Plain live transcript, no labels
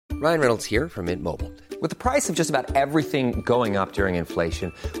Ryan Reynolds here from Mint Mobile. With the price of just about everything going up during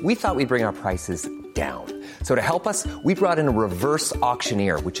inflation, we thought we'd bring our prices down. So to help us, we brought in a reverse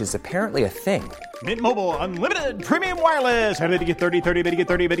auctioneer, which is apparently a thing. Mint Mobile Unlimited Premium Wireless. How to get 30, 30, bit to get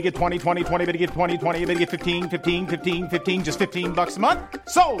 30, bit to get 20, 20, 20, bit to get 20, 20, bit to get 15, 15, 15, 15, just $15 a month?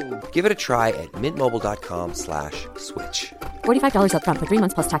 Sold! Give it a try at mintmobile.com/switch. $45 up front for 3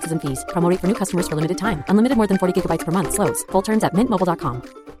 months plus taxes and fees. Promo rate for new customers for limited time. Unlimited more than 40 gigabytes per month. Slows full terms at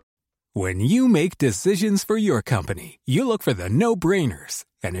mintmobile.com. When you make decisions for your company, you look for the no-brainers.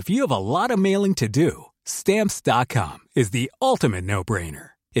 And if you have a lot of mailing to do, Stamps.com is the ultimate no-brainer.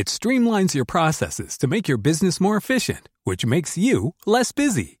 It streamlines your processes to make your business more efficient, which makes you less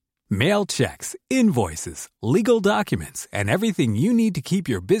busy. Mail checks, invoices, legal documents, and everything you need to keep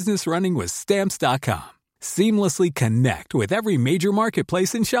your business running with Stamps.com. Seamlessly connect with every major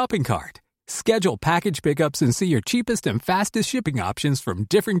marketplace and shopping cart. Schedule package pickups and see your cheapest and fastest shipping options from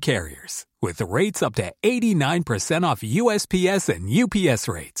different carriers, with rates up to 89% off USPS and UPS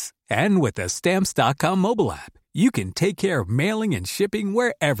rates. And with the Stamps.com mobile app, you can take care of mailing and shipping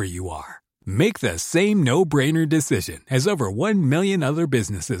wherever you are. Make the same no-brainer decision as over 1 million other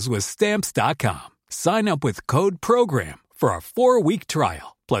businesses with Stamps.com. Sign up with code PROGRAM for a 4-week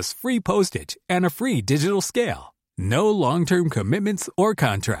trial, plus free postage and a free digital scale. No long-term commitments or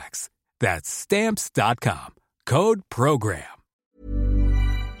contracts. That's Stamps.com. Code PROGRAM.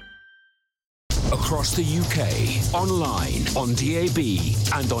 Across the UK, online, on DAB,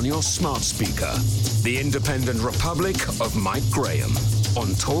 and on your smart speaker. The Independent Republic of Mike Graham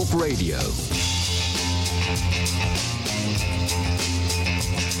on Talk Radio.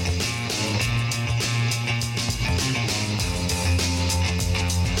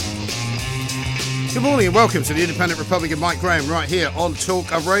 Good morning and welcome to the Independent Republic of Mike Graham right here on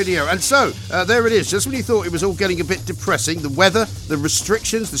Talk of Radio. And so, there it is. Just when you thought it was all getting a bit depressing, the weather, the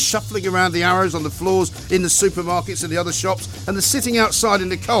restrictions, the shuffling around the arrows on the floors in the supermarkets and the other shops, and the sitting outside in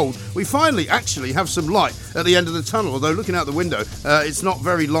the cold, we finally actually have some light at the end of the tunnel. Although looking out the window, it's not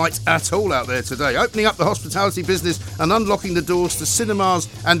very light at all out there today. Opening up the hospitality business and unlocking the doors to cinemas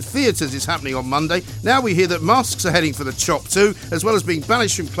and theatres is happening on Monday. Now we hear that masks are heading for the chop too, as well as being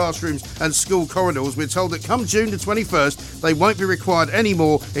banished from classrooms and school corridors. We're told that come June the 21st, they won't be required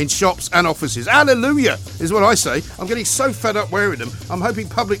anymore in shops and offices. Hallelujah, is what I say. I'm getting so fed up wearing them, I'm hoping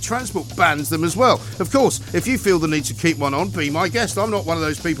public transport bans them as well. Of course, if you feel the need to keep one on, be my guest. I'm not one of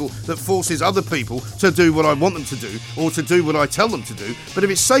those people that forces other people to do what I want them to do or to do what I tell them to do. But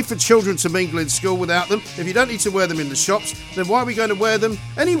if it's safe for children to mingle in school without them, if you don't need to wear them in the shops, then why are we going to wear them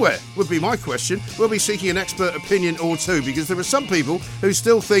anywhere, would be my question. We'll be seeking an expert opinion or two, because there are some people who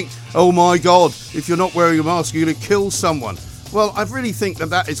still think, oh my God, if you're not wearing a mask, you're going to kill someone. Well, I really think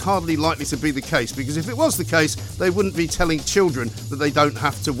that is hardly likely to be the case, because if it was the case, they wouldn't be telling children that they don't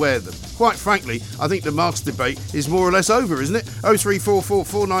have to wear them. Quite frankly, I think the mask debate is more or less over, isn't it? 0344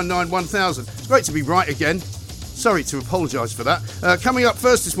 499 1000. It's great to be right again. Sorry to apologise for that. Coming up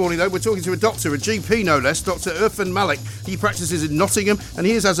first this morning, though, we're talking to a doctor, a GP no less, Dr. Irfan Malik. He practices in Nottingham, and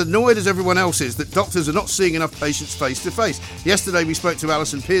he is as annoyed as everyone else is that doctors are not seeing enough patients face to face. Yesterday we spoke to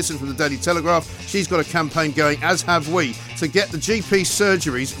Alison Pearson from the Daily Telegraph. She's got a campaign going, as have we, to get the GP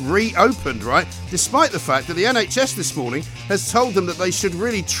surgeries reopened, right? Despite the fact that the NHS this morning has told them that they should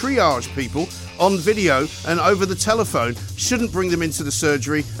really triage people on video and over the telephone, shouldn't bring them into the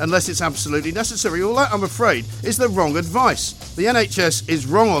surgery unless it's absolutely necessary. All that, I'm afraid, is the wrong advice. The NHS is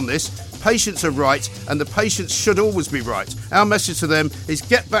wrong on this. Patients are right, and the patients should always be right. Our message to them is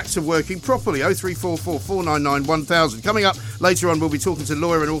get back to working properly. 0344 499 1000. Coming up later on, we'll be talking to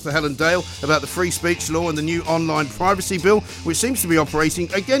lawyer and author Helen Dale about the free speech law and the new online privacy bill, which seems to be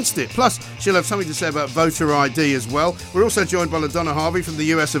operating against it. Plus, she'll have something to say about voter ID as well. We're also joined by LaDonna Harvey from the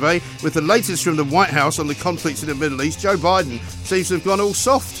US of A with the latest from the White House on the conflicts in the Middle East. Joe Biden seems to have gone all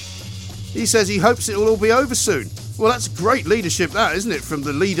soft. He says he hopes it will all be over soon. Well, that's great leadership, that, isn't it, from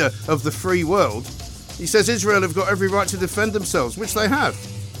the leader of the free world? He says Israel have got every right to defend themselves, which they have.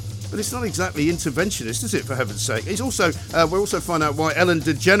 But it's not exactly interventionist, is it, for heaven's sake? We'll also find out why Ellen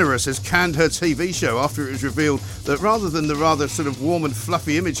DeGeneres has canned her TV show after it was revealed that rather than the rather sort of warm and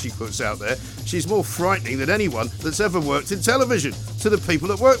fluffy image she puts out there, she's more frightening than anyone that's ever worked in television to the people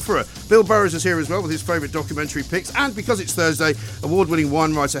that work for her. Bill Burrows is here as well with his favourite documentary picks, and because it's Thursday, award-winning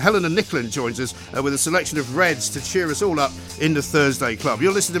wine writer Helena Nicklin joins us with a selection of Reds to cheer us all up in the Thursday Club.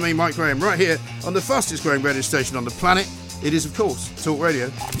 You're listening to me, Mike Graham, right here on the fastest growing radio station on the planet. It is, of course, Talk Radio.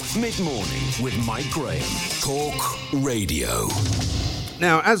 Mid-morning with Mike Graham. Talk Radio.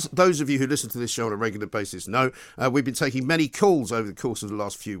 Now, as those of you who listen to this show on a regular basis know, we've been taking many calls over the course of the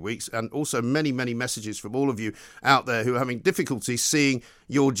last few weeks, and also many, many messages from all of you out there who are having difficulty seeing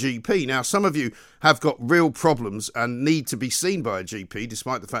your GP. Now, some of you have got real problems and need to be seen by a GP,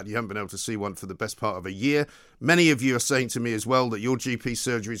 despite the fact you haven't been able to see one for the best part of a year. Many of you are saying to me as well that your GP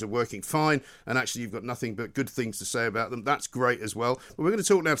surgeries are working fine, and actually you've got nothing but good things to say about them. That's great as well. But we're going to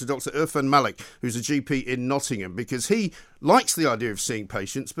talk now to Dr. Irfan Malik, who's a GP in Nottingham, because he likes the idea of seeing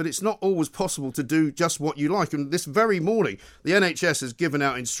patients, but it's not always possible to do just what you like. And this very morning, the NHS has given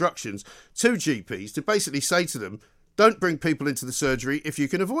out instructions to GPs to basically say to them, don't bring people into the surgery if you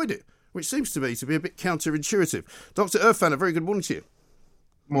can avoid it, which seems to me to be a bit counterintuitive. Dr. Irfan, a very good morning to you.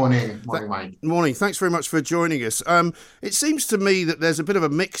 Morning, Mike. Morning. Thanks very much for joining us. It seems to me that there's a bit of a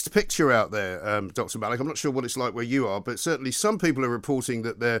mixed picture out there, Dr. Malik. I'm not sure what it's like where you are, but certainly some people are reporting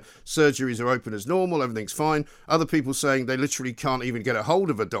that their surgeries are open as normal, everything's fine. Other people saying they literally can't even get a hold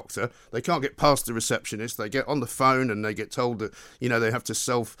of a doctor. They can't get past the receptionist. They get on the phone and they get told that, they have to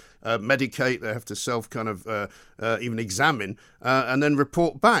self-medicate, they have to even examine and then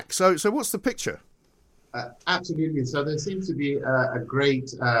report back. So what's the picture? Absolutely. So there seems to be a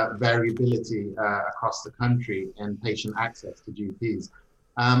great variability across the country in patient access to GPs.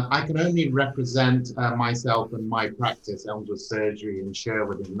 I can only represent myself and my practice, Elmsworth Surgery in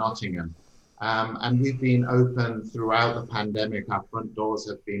Sherwood in Nottingham. And we've been open throughout the pandemic. Our front doors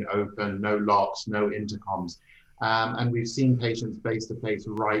have been open, no locks, no intercoms. And we've seen patients face-to-face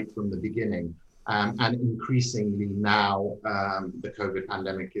right from the beginning. And increasingly now, the COVID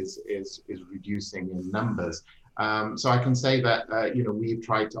pandemic is reducing in numbers. So I can say that, we've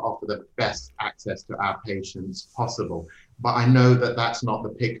tried to offer the best access to our patients possible. But I know that that's not the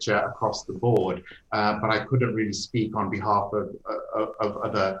picture across the board. But I couldn't really speak on behalf of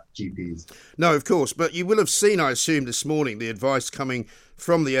other GPs. No, of course. But you will have seen, I assume, this morning, the advice coming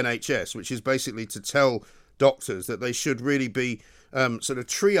from the NHS, which is basically to tell doctors that they should really be sort of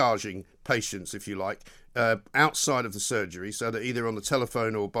triaging patients, if you like, outside of the surgery, so that either on the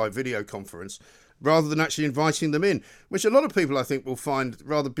telephone or by video conference, rather than actually inviting them in, which a lot of people, I think, will find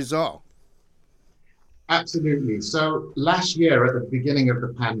rather bizarre. Absolutely. So last year, at the beginning of the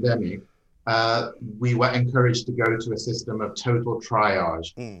pandemic, we were encouraged to go to a system of total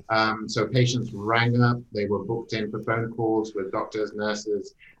triage. So patients rang up, they were booked in for phone calls with doctors,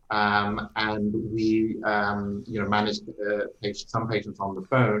 nurses, and we, managed some patients on the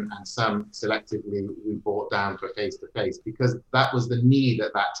phone and some selectively we brought down for face-to-face, because that was the need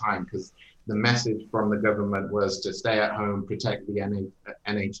at that time, because the message from the government was to stay at home, protect the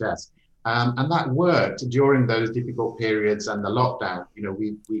NHS. And that worked during those difficult periods and the lockdown.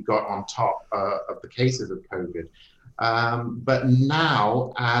 We got on top of the cases of COVID. But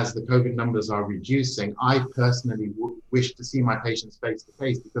now, as the COVID numbers are reducing, I personally wish to see my patients face to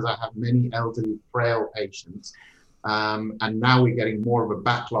face, because I have many elderly, frail patients. And now we're getting more of a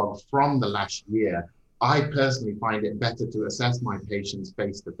backlog from the last year. I personally find it better to assess my patients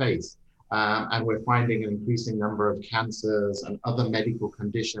face to face. And we're finding an increasing number of cancers and other medical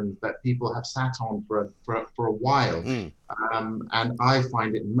conditions that people have sat on for a while. And I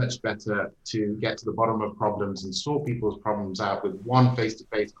find it much better to get to the bottom of problems and sort people's problems out with one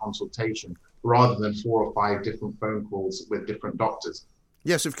face-to-face consultation, rather than 4 or 5 different phone calls with different doctors.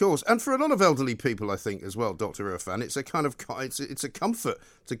 Yes, of course. And for a lot of elderly people, I think, as well, Dr. Irfan, it's a kind of it's a comfort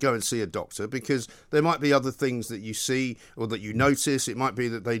to go and see a doctor, because there might be other things that you see or that you notice. It might be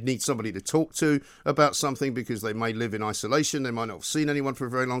that they need somebody to talk to about something, because they may live in isolation. They might not have seen anyone for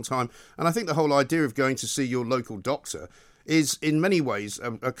a very long time. And I think the whole idea of going to see your local doctor is, in many ways,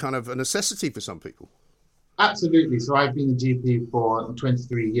 a kind of a necessity for some people. Absolutely. So I've been a GP for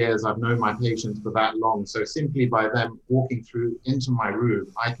 23 years. I've known my patients for that long. So simply by them walking through into my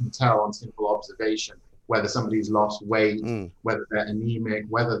room, I can tell on simple observation whether somebody's lost weight, whether they're anemic,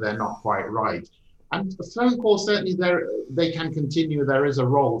 whether they're not quite right. And a phone call, certainly they can continue. There is a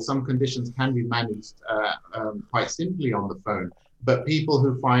role. Some conditions can be managed quite simply on the phone. But people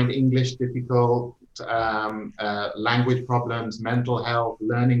who find English difficult, language problems, mental health,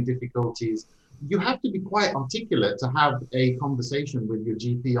 learning difficulties, you have to be quite articulate to have a conversation with your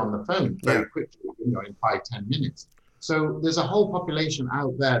GP on the phone very quickly, in 5-10 minutes. So there's a whole population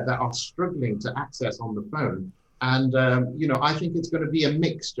out there that are struggling to access on the phone. And, I think it's going to be a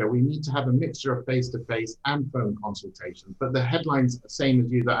mixture. We need to have a mixture of face-to-face and phone consultations. But the headlines, same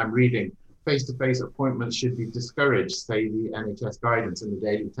as you that I'm reading, face-to-face appointments should be discouraged, say the NHS guidance in the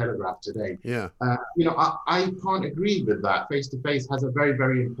Daily Telegraph today. I can't agree with that. Face-to-face has a very,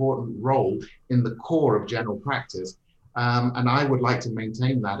 very important role in the core of general practice. And I would like to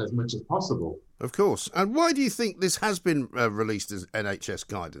maintain that as much as possible. Of course. And why do you think this has been released as NHS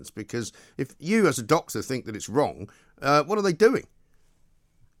guidance? Because if you as a doctor think that it's wrong, what are they doing?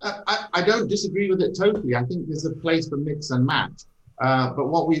 I don't disagree with it totally. I think there's a place for mix and match. But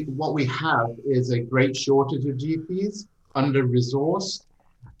what we have is a great shortage of GPs, under-resourced,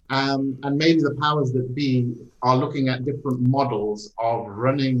 and maybe the powers that be are looking at different models of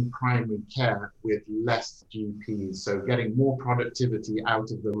running primary care with less GPs, so getting more productivity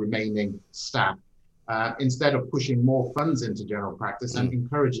out of the remaining staff, instead of pushing more funds into general practice and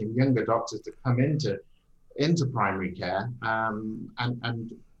encouraging younger doctors to come into primary care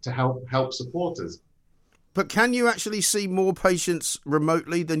and to help support us. But can you actually see more patients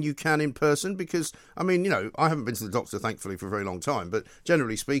remotely than you can in person? Because, I mean, I haven't been to the doctor, thankfully, for a very long time. But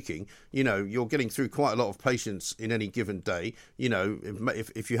generally speaking, you're getting through quite a lot of patients in any given day.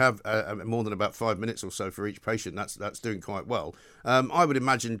 If you have more than about 5 minutes or so for each patient, that's doing quite well. I would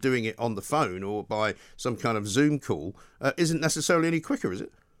imagine doing it on the phone or by some kind of Zoom call isn't necessarily any quicker, is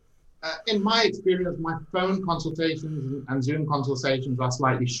it? In my experience, my phone consultations and Zoom consultations are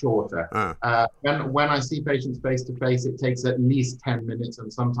slightly shorter. When I see patients face to face, it takes at least 10 minutes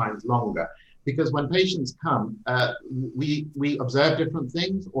and sometimes longer. Because when patients come, we observe different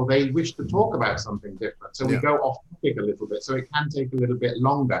things, or they wish to talk about something different. So we go off topic a little bit. So it can take a little bit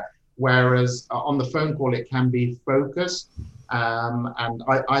longer. Whereas on the phone call, it can be focused. And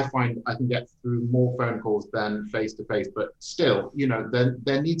I find I can get through more phone calls than face-to-face. But still,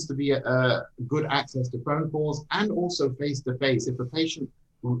 there needs to be a good access to phone calls and also face-to-face. If a patient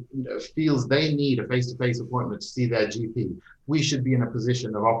feels they need a face-to-face appointment to see their GP, we should be in a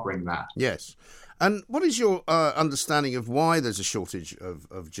position of offering that. Yes. And what is your understanding of why there's a shortage of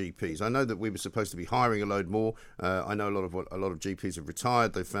GPs? I know that we were supposed to be hiring a load more. I know a lot of GPs have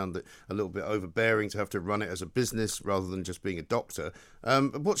retired. They found it a little bit overbearing to have to run it as a business rather than just being a doctor.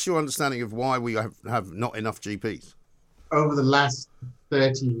 What's your understanding of why we have not enough GPs? Over the last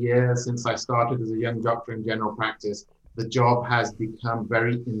 30 years, since I started as a young doctor in general practice, the job has become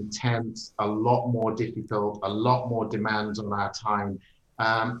very intense, a lot more difficult, a lot more demands on our time.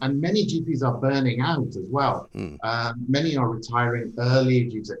 And many GPs are burning out as well. Many are retiring early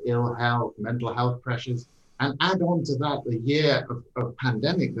due to ill health, mental health pressures. And add on to that the year of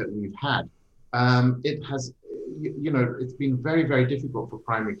pandemic that we've had. It has, it's been very, very difficult for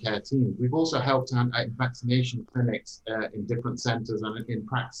primary care teams. We've also helped out at vaccination clinics in different centres and in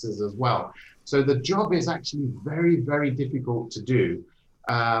practices as well. So the job is actually very, very difficult to do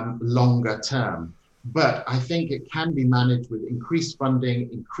longer term. But I think it can be managed with increased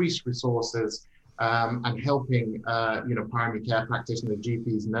funding, increased resources, and helping, primary care practitioners,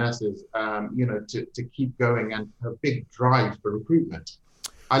 GPs, nurses, to keep going and a big drive for recruitment.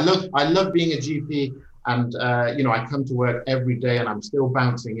 I love being a GP, and I come to work every day, and I'm still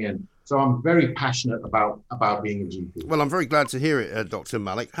bouncing in. So I'm very passionate about being a GP. Well, I'm very glad to hear it, Dr.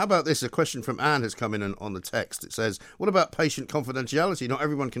 Malik. How about this? A question from Anne has come in on the text. It says, what about patient confidentiality? Not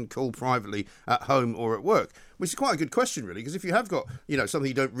everyone can call privately at home or at work, which is quite a good question, really, because if you have got, something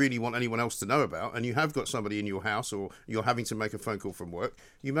you don't really want anyone else to know about, and you have got somebody in your house or you're having to make a phone call from work,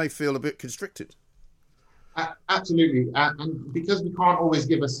 you may feel a bit constricted. Absolutely. And because we can't always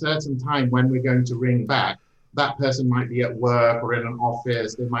give a certain time when we're going to ring back, that person might be at work or in an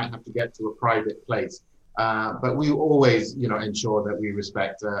office. They might have to get to a private place. But we always, ensure that we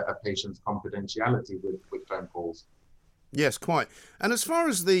respect a patient's confidentiality with phone calls. Yes, quite. And as far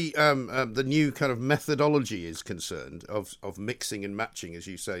as the new kind of methodology is concerned of mixing and matching, as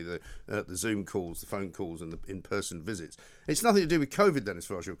you say, the Zoom calls, the phone calls and the in-person visits, it's nothing to do with COVID then, as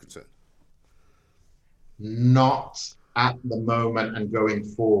far as you're concerned? Not at the moment and going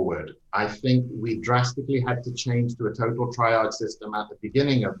forward. I think we drastically had to change to a total triage system at the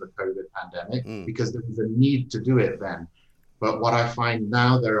beginning of the COVID pandemic because there was a need to do it then. But what I find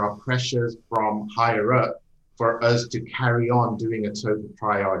now, there are pressures from higher up for us to carry on doing a total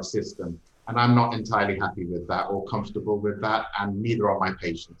triage system. And I'm not entirely happy with that or comfortable with that, and neither are my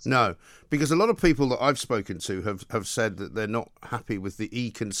patients. No, because a lot of people that I've spoken to have said that they're not happy with the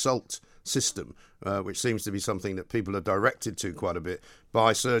e-consult system, which seems to be something that people are directed to quite a bit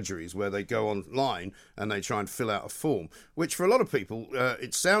by surgeries, where they go online and they try and fill out a form, which for a lot of people,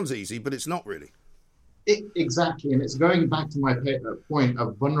 it sounds easy, but it's not really. Exactly, and it's going back to my point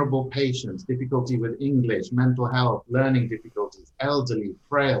of vulnerable patients, difficulty with English, mental health, learning difficulties, elderly,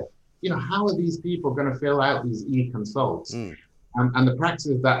 frail. How are these people going to fill out these e-consults? And the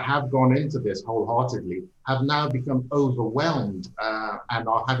practices that have gone into this wholeheartedly have now become overwhelmed and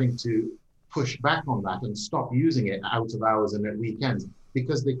are having to push back on that and stop using it out of hours and at weekends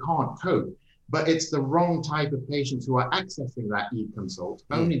because they can't cope. but it's the wrong type of patients who are accessing that e-consult.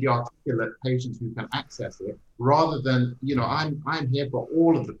 Only the articulate patients who can access it, rather than, I'm here for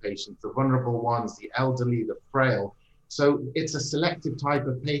all of the patients, the vulnerable ones, the elderly, the frail. So it's a selective type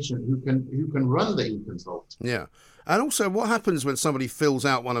of patient who can run the e-consult. Yeah. And also, what happens when somebody fills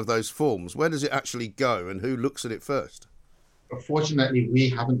out one of those forms? Where does it actually go, and who looks at it first? Fortunately, we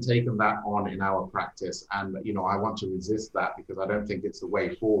haven't taken that on in our practice, and I want to resist that because I don't think it's the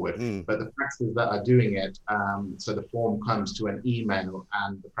way forward. But the practices that are doing it, so the form comes to an email,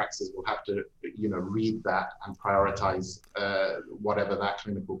 and the practices will have to read that and prioritize whatever that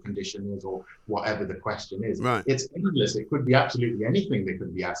clinical condition is or whatever the question is. Right. It's endless. It could be absolutely anything they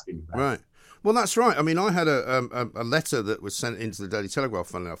could be asking about. Right. Well, that's right. I mean, I had a letter that was sent into the Daily Telegraph,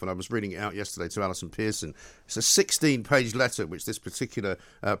 funnily enough, and I was reading it out yesterday to Alison Pearson. It's a 16-page letter which this particular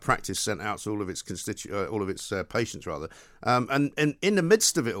practice sent out to all of its patients, rather. And in the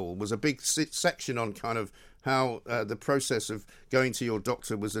midst of it all was a big section on kind of how the process of going to your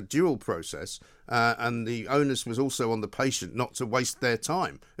doctor was a dual process, and the onus was also on the patient not to waste their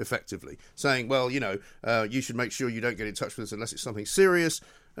time, effectively, saying, well, you should make sure you don't get in touch with us unless it's something serious.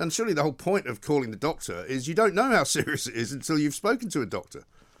 And surely the whole point of calling the doctor is you don't know how serious it is until you've spoken to a doctor.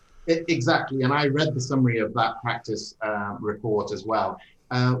 Exactly. And I read the summary of that practice report as well.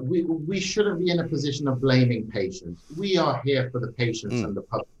 We shouldn't be in a position of blaming patients. We are here for the patients and the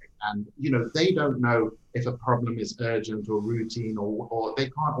public. And, they don't know if a problem is urgent or routine, or they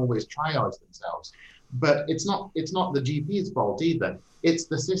can't always triage themselves. But it's not the GP's fault either. It's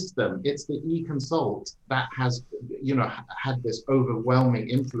the system. It's the e-consult that has, had this overwhelming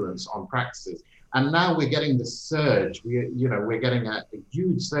influence on practices. And now we're getting the surge. We're getting a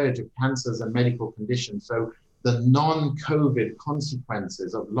huge surge of cancers and medical conditions. So the non-COVID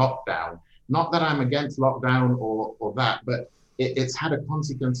consequences of lockdown, not that I'm against lockdown or that, but it's had a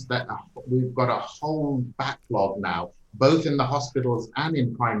consequence that we've got a whole backlog now, both in the hospitals and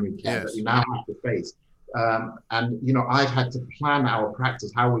in primary care, that we now have to face. And I've had to plan our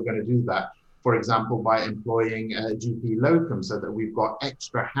practice, how we're going to do that, for example, by employing a GP locum, so that we've got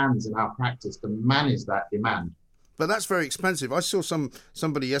extra hands in our practice to manage that demand. But that's very expensive. I saw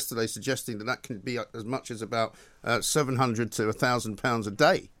somebody yesterday suggesting that can be as much as about £700 to £1,000 a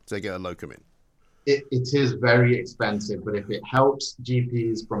day to get a locum in. It is very expensive, but if it helps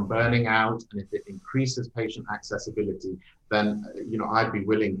GPs from burning out and if it increases patient accessibility, then I'd be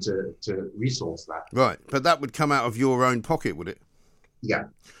willing to resource that. Right, but that would come out of your own pocket, would it? Yeah.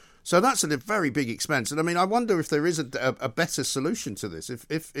 So that's a very big expense. And I mean, I wonder if there is a better solution to this.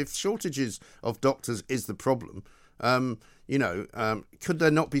 If shortages of doctors is the problem, could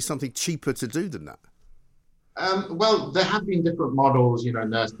there not be something cheaper to do than that? Well, there have been different models,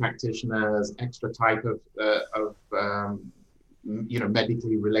 nurse practitioners, extra type of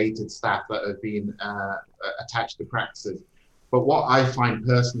medically related staff that have been attached to practices. But what I find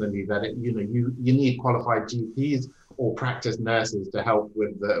personally that you need qualified GPs or practice nurses to help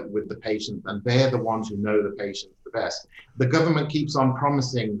with the patient, and they're the ones who know the patients the best. The government keeps on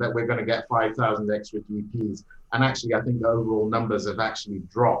promising that we're going to get 5,000 extra GPs, and actually I think the overall numbers have actually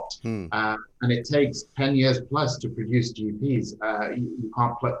dropped. And it takes 10 years plus to produce GPs. You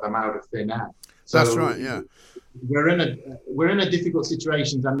can't pluck them out of thin air. So that's right. Yeah. We're in a difficult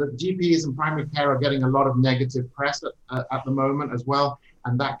situation, and the GPs and primary care are getting a lot of negative press at the moment as well,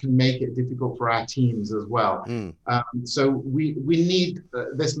 and that can make it difficult for our teams as well. So we need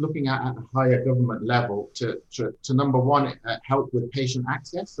this looking at a higher government level to number one, help with patient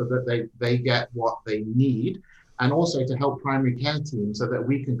access so that they get what they need, and also to help primary care teams so that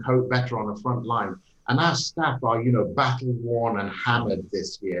we can cope better on the front line. And our staff are, battle worn and hammered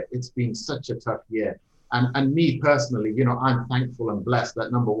this year. It's been such a tough year. And me personally, I'm thankful and blessed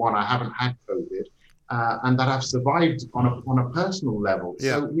that number one, I haven't had COVID, and that I've survived on a personal level.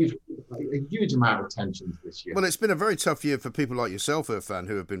 Yeah. So we've a huge amount of tensions this year. Well, it's been a very tough year for people like yourself, Irfan,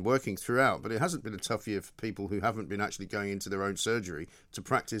 who have been working throughout, but it hasn't been a tough year for people who haven't been actually going into their own surgery to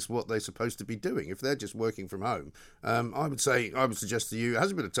practice what they're supposed to be doing. If they're just working from home, I would suggest to you, it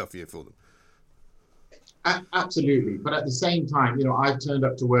hasn't been a tough year for them. Absolutely. But at the same time, I've turned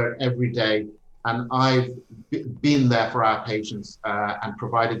up to work every day, and I've been there for our patients and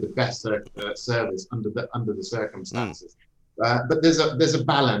provided the best service under the circumstances. But there's a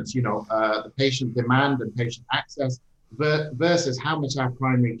balance, the patient demand and patient access versus how much our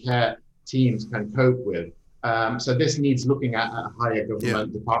primary care teams can cope with. So this needs looking at a higher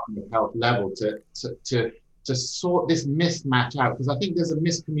government Department of Health level to sort this mismatch out, because I think there's a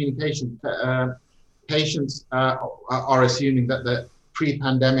miscommunication. Patients are assuming that the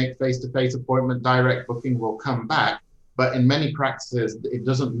pre-pandemic face-to-face appointment direct booking will come back, But in many practices, it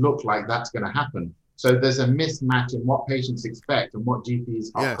doesn't look like that's going to happen. So there's a mismatch in what patients expect and what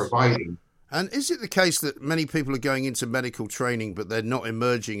GPs are providing. And is it the case that many people are going into medical training, but they're not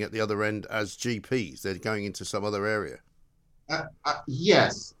emerging at the other end as GPs? They're going into some other area?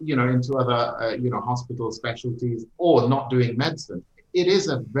 Yes, into other, hospital specialties or not doing medicine. It is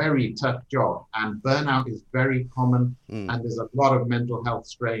a very tough job, and burnout is very common, and there's a lot of mental health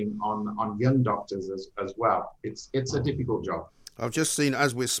strain on young doctors as well. It's a difficult job. I've just seen,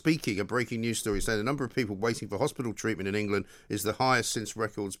 as we're speaking, a breaking news story saying the number of people waiting for hospital treatment in England is the highest since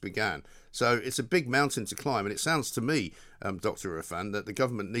records began. So it's a big mountain to climb, and it sounds to me, Dr. Irfan, that the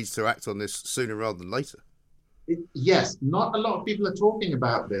government needs to act on this sooner rather than later. Yes, not a lot of people are talking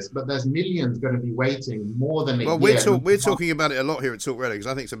about this, but there's millions going to be waiting more than a year. Well, we're talking about it a lot here at Talk Radio because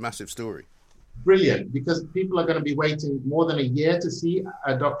I think it's a massive story. Brilliant, because people are going to be waiting more than a year to see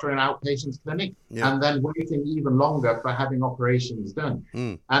a doctor in an outpatients clinic, and then waiting even longer for having operations done.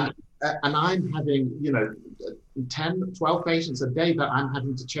 And I'm having, 10, 12 patients a day that I'm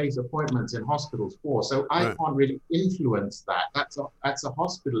having to chase appointments in hospitals for. So I can't really influence that. That's a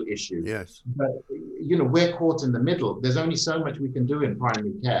hospital issue. Yes. But, we're caught in the middle. There's only so much we can do in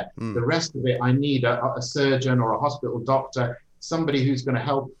primary care. The rest of it, I need a surgeon or a hospital doctor, somebody who's going to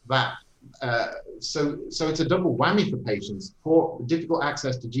help that. So it's a double whammy for patients, for difficult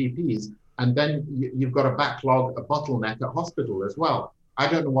access to GPs, and then you've got a backlog, a bottleneck at hospital as well. I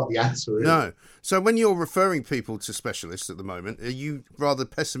don't know what the answer is. No. So when you're referring people to specialists at the moment, are you rather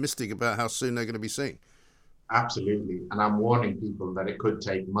pessimistic about how soon they're going to be seen? Absolutely. And I'm warning people that it could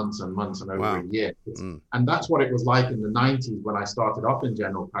take months and months and over a year. And that's what it was like in the 90s when I started off in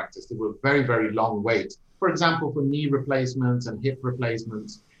general practice. There were very, very long waits. For example, for knee replacements and hip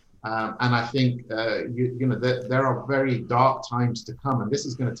replacements. And I think, there are very dark times to come, and this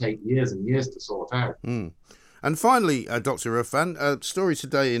is going to take years and years to sort out. And finally, Dr. Irfan, a story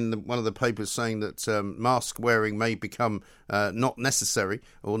today in one of the papers saying that mask wearing may become not necessary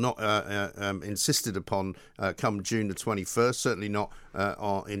or not insisted upon come June the 21st, certainly not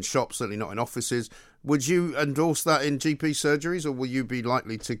in shops, certainly not in offices. Would you endorse that in GP surgeries, or will you be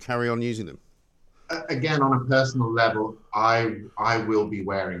likely to carry on using them? Again, on a personal level, I will be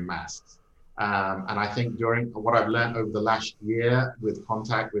wearing masks. And I think during what I've learned over the last year with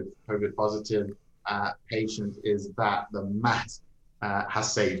contact with COVID positive patients is that the mask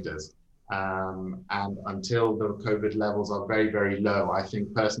has saved us. And until the COVID levels are very, very low, I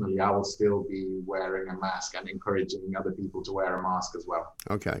think personally I will still be wearing a mask and encouraging other people to wear a mask as well.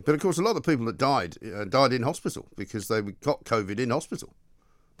 Okay. But of course, a lot of people that died in hospital because they got COVID in hospital.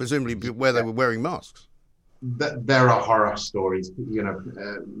 Presumably where they were wearing masks. There are horror stories,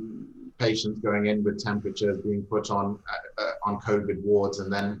 patients going in with temperatures, being put on COVID wards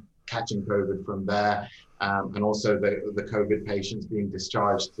and then catching COVID from there. And also the COVID patients being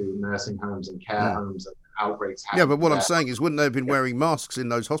discharged to nursing homes and care homes and outbreaks. Yeah, but what I'm saying is, wouldn't they have been wearing masks in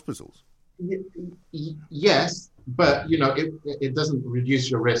those hospitals? Yes, but, it doesn't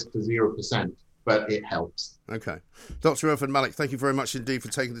reduce your risk to 0%. But it helps. Okay. Dr. Irfan Malik, thank you very much indeed for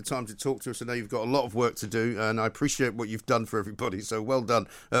taking the time to talk to us. I know you've got a lot of work to do, and I appreciate what you've done for everybody, so well done.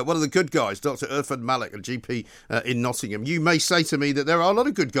 One of the good guys, Dr. Irfan Malik, a GP in Nottingham. You may say to me that there are a lot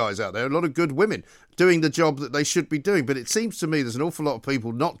of good guys out there, a lot of good women doing the job that they should be doing, but it seems to me there's an awful lot of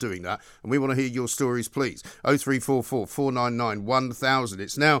people not doing that, and we want to hear your stories, please. 0344 499 1000.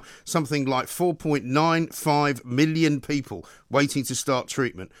 It's now something like 4.95 million people waiting to start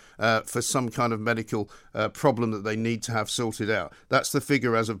treatment for some kind of medical problem that they need to have sorted out. That's the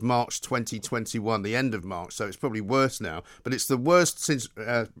figure as of March 2021, the end of March, so it's probably worse now, but it's the worst since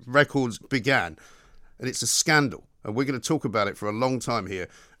records began, and it's a scandal. And we're going to talk about it for a long time here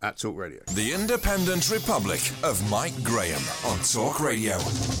at Talk Radio. The Independent Republic of Mike Graham on Talk Radio.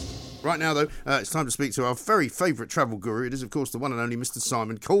 Right now, though, it's time to speak to our very favourite travel guru. It is, of course, the one and only Mr.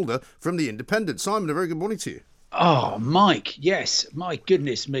 Simon Calder from The Independent. Simon, a very good morning to you. Oh, Mike, yes. My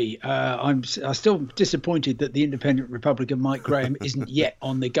goodness me. I'm still disappointed that the Independent Republican Mike Graham isn't yet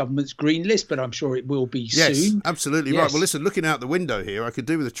on the government's green list, but I'm sure it will be soon. Yes, absolutely right. Well, listen, looking out the window here, I could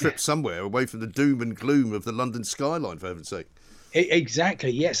do with a trip somewhere away from the doom and gloom of the London skyline, for heaven's sake.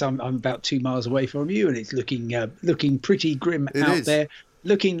 Exactly, yes. I'm about 2 miles away from you, and it's looking pretty grim out there.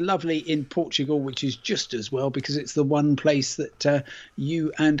 Looking lovely in Portugal, which is just as well, because it's the one place that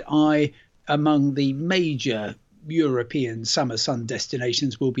you and I, among the major European summer sun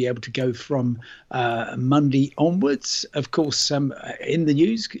destinations, will be able to go from Monday onwards. Of course, in the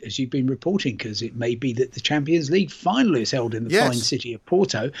news, as you've been reporting, because it may be that the Champions League final is held in the fine city of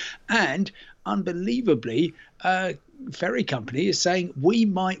Porto, and unbelievably, ferry company is saying we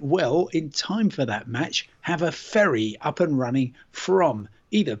might well, in time for that match, have a ferry up and running from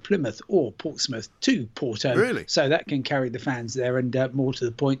either Plymouth or Portsmouth to Porto. Really? So that can carry the fans there and, more to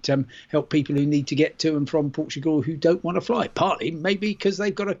the point, help people who need to get to and from Portugal who don't want to fly. Partly maybe because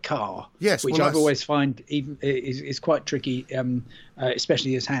they've got a car, yes, which I've always find even is quite tricky,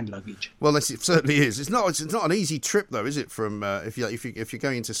 especially as hand luggage. Well, it certainly is. It's not an easy trip though, is it? From if you're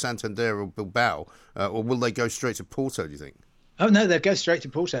going into Santander or Bilbao, or will they go straight to Porto? Do you think? Oh no, they'll go straight to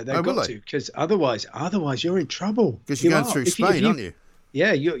Porto. They've got to, because otherwise you're in trouble. Because you're going through Spain, aren't you?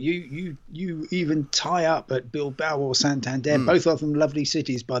 Yeah, you even tie up at Bilbao or Santander, both of them lovely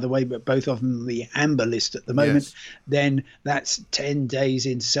cities, by the way, but both of them on the amber list at the moment. Yes. Then that's 10 days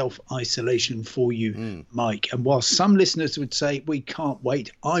in self-isolation for you, Mike. And while some listeners would say, we can't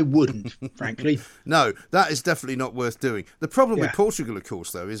wait, I wouldn't, frankly. No, that is definitely not worth doing. The problem with Portugal, of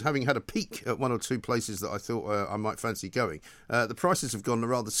course, though, is having had a peek at one or two places that I thought I might fancy going, the prices have gone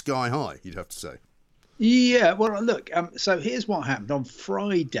rather sky high, you'd have to say. Yeah, well, look, so here's what happened. On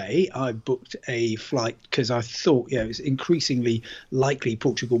Friday, I booked a flight because I thought, it was increasingly likely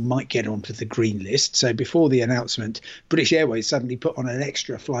Portugal might get onto the green list. So before the announcement, British Airways suddenly put on an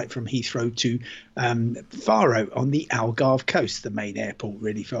extra flight from Heathrow to Faro on the Algarve coast, the main airport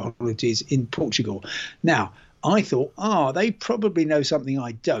really for holidays in Portugal. Now, I thought, they probably know something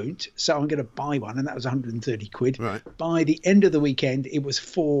I don't, so I'm going to buy one, and that was 130 quid. Right. By the end of the weekend, it was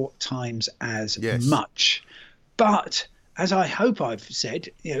 4 times as much. But as I hope I've said,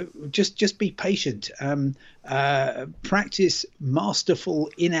 just be patient. Practice masterful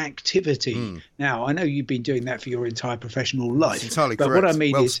inactivity. Now, I know you've been doing that for your entire professional life. That's entirely but correct. What I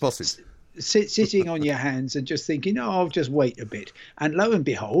mean well is spotted. Sitting on your hands and just thinking, I'll just wait a bit. And lo and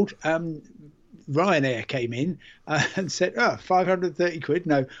behold, Ryanair came in and said, 530 quid.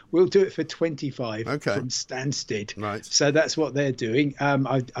 No, we'll do it for 25 from Stansted. Right. So that's what they're doing.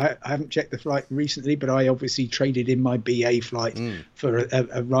 I haven't checked the flight recently, but I obviously traded in my BA flight for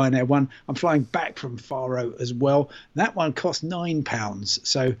a Ryanair one. I'm flying back from Faro as well. That one cost £9.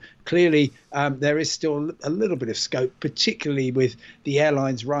 So clearly there is still a little bit of scope, particularly with the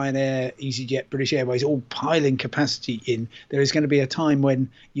airlines, Ryanair, EasyJet, British Airways, all piling capacity in. There is going to be a time when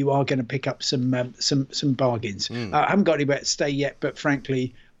you are going to pick up some bargains. I haven't got anywhere to stay yet, but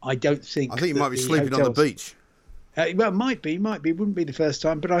frankly, I don't think. I think you might be sleeping on the beach. Well, it might be. Wouldn't be the first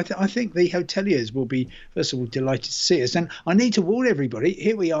time, but I think the hoteliers will be, first of all, delighted to see us. And I need to warn everybody,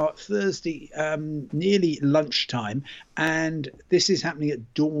 here we are, Thursday, nearly lunchtime, and this is happening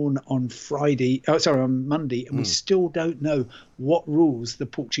at dawn on on Monday, and we still don't know what rules the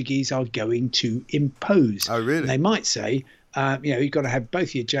Portuguese are going to impose. Oh, really? And they might say, you've got to have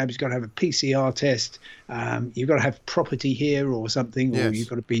both your jabs, you've got to have a PCR test, you've got to have property here or something, or you've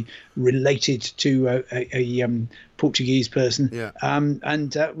got to be related to a Portuguese person. Yeah.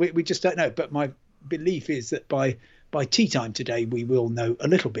 And we just don't know. But my belief is that by tea time today, we will know a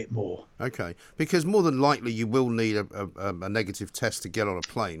little bit more. Okay, because more than likely you will need a negative test to get on a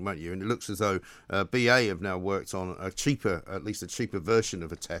plane, won't you? And it looks as though BA have now worked on at least a cheaper version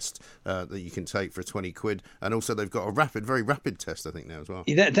of a test that you can take for 20 quid. And also they've got a very rapid test, I think, now as well.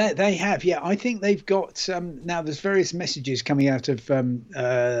 They have, yeah. I think they've got, now there's various messages coming out of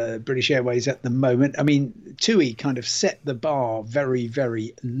British Airways at the moment. I mean, TUI kind of set the bar very,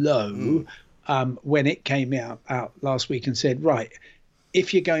 very low. When it came out last week and said, right,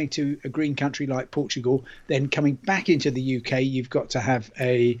 if you're going to a green country like Portugal, then coming back into the UK, you've got to have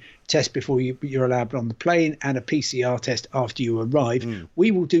a test before you're allowed on the plane and a PCR test after you arrive.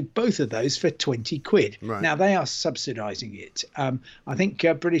 We will do both of those for 20 quid. Right. Now, they are subsidising it. I think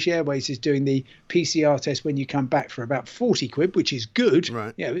British Airways is doing the PCR test when you come back for about 40 quid, which is good.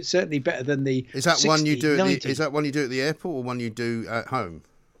 Right. It's certainly better than the Is that 60, one you do? 90. Is that one you do at the airport or one you do at home?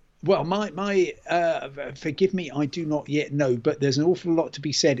 Well, my forgive me, I do not yet know, but there's an awful lot to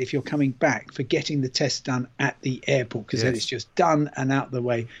be said if you're coming back for getting the test done at the airport, because then it's just done and out the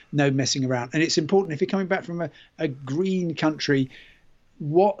way, no messing around. And it's important if you're coming back from a green country,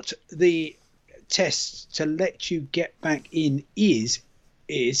 what the test to let you get back in is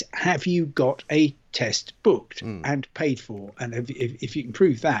have you got a test booked and paid for? And if you can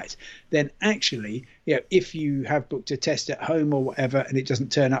prove that, then actually, if you have booked a test at home or whatever and it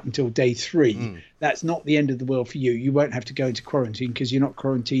doesn't turn up until day 3, that's not the end of the world for you. You won't have to go into quarantine because you're not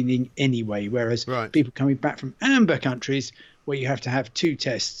quarantining anyway. Whereas people coming back from amber countries, where you have to have 2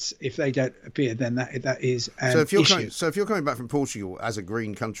 tests, if they don't appear, then that is an issue. So if you're coming back from Portugal as a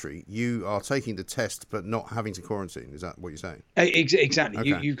green country, you are taking the test but not having to quarantine. Is that what you're saying?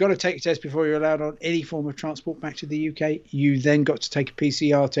 Exactly. Okay. You've got to take a test before you're allowed on any form of transport back to the UK. You then got to take a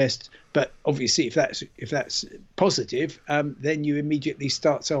PCR test But obviously, if that's positive, then you immediately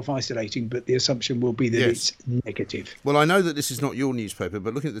start self-isolating. But the assumption will be that it's negative. Well, I know that this is not your newspaper,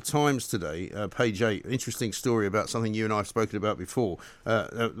 but looking at the Times today, page 8, interesting story about something you and I have spoken about before.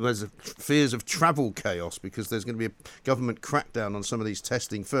 There's fears of travel chaos because there's going to be a government crackdown on some of these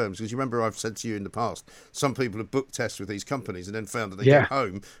testing firms. Because you remember I've said to you in the past, some people have booked tests with these companies and then found that they get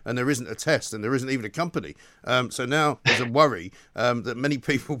home and there isn't a test and there isn't even a company. So now there's a worry that many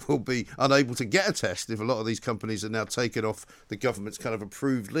people will be unable to get a test if a lot of these companies are now taken off the government's kind of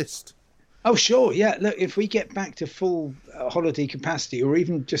approved list. Oh, sure. Yeah. Look, if we get back to full holiday capacity, or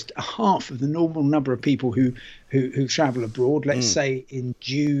even just half of the normal number of people who travel abroad, let's say in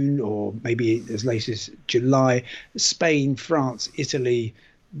June or maybe as late as July, Spain, France, Italy,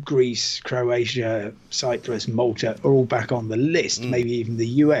 Greece, Croatia, Cyprus, Malta are all back on the list, maybe even the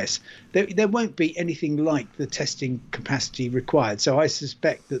US. There won't be anything like the testing capacity required. So I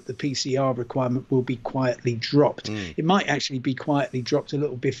suspect that the PCR requirement will be quietly dropped. It might actually be quietly dropped a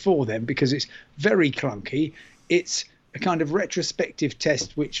little before then because it's very clunky. It's a kind of retrospective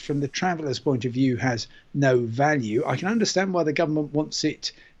test, which from the traveller's point of view has no value. I can understand why the government wants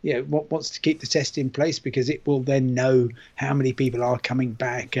it, wants to keep the test in place, because it will then know how many people are coming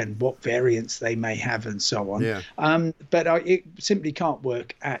back and what variants they may have and so on. Yeah. But it simply can't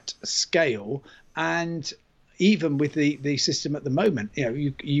work at scale. And even with the system at the moment,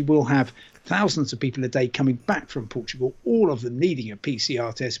 you will have thousands of people a day coming back from Portugal, all of them needing a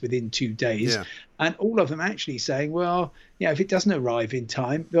PCR test within 2 days, and all of them actually saying, well, if it doesn't arrive in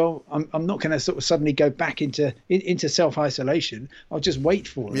time, well, I'm not going to sort of suddenly go back into self-isolation. I'll just wait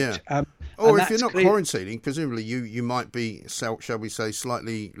for it. Or if you're not quarantining, presumably you might be, shall we say,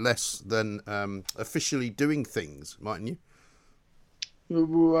 slightly less than officially doing things, mightn't you? I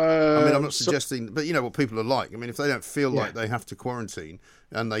mean, I'm not suggesting, but you know what people are like. I mean, if they don't feel like they have to quarantine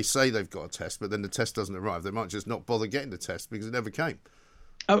and they say they've got a test, but then the test doesn't arrive, they might just not bother getting the test because it never came.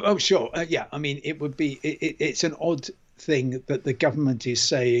 Oh, sure. I mean, it would be, it's an odd thing that the government is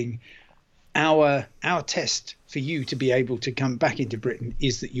saying, our test for you to be able to come back into Britain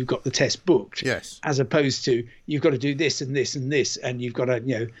is that you've got the test booked. Yes. As opposed to you've got to do this and this and this, and you've got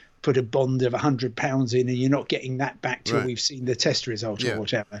to, put a bond of £100 in, and you're not getting that back till we've seen the test result or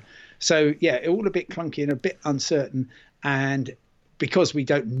whatever. So all a bit clunky and a bit uncertain. And because we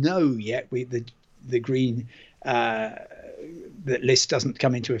don't know yet, the green the list doesn't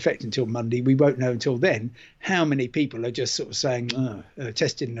come into effect until Monday. We won't know until then how many people are just sort of saying,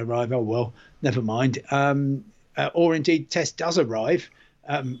 test didn't arrive. Oh, well, never mind. Or indeed, test does arrive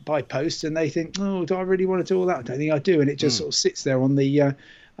by post, and they think, oh, do I really want to do all that? I don't think I do. And it just sort of sits there on the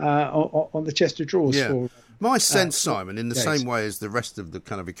chest of drawers for my sense, Simon, in the same way as the rest of the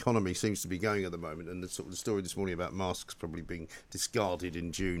kind of economy seems to be going at the moment, and the sort of the story this morning about masks probably being discarded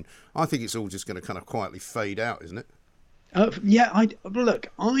in June, I think it's all just going to kind of quietly fade out, isn't it? Look,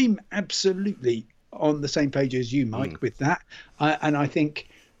 I'm absolutely on the same page as you, Mike, with that, and I think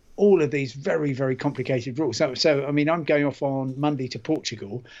all of these very, very complicated rules. So I mean, I'm going off on Monday to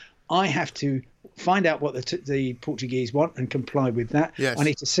Portugal. I have to find out what the Portuguese want and comply with that. Yes. I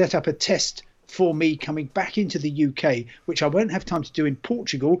need to set up a test for me coming back into the UK, which I won't have time to do in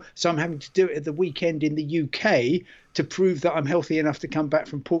Portugal. So I'm having to do it at the weekend in the UK to prove that I'm healthy enough to come back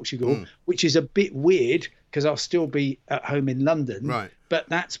from Portugal, which is a bit weird because I'll still be at home in London. Right. But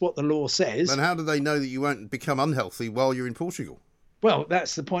that's what the law says. And how do they know that you won't become unhealthy while you're in Portugal? Well,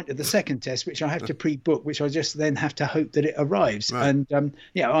 that's the point of the second test, which I have to pre-book, which I just then have to hope that it arrives. Right. And, I'm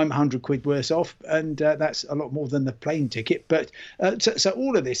 £100 worse off, and that's a lot more than the plane ticket. But so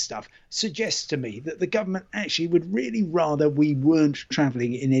all of this stuff suggests to me that the government actually would really rather we weren't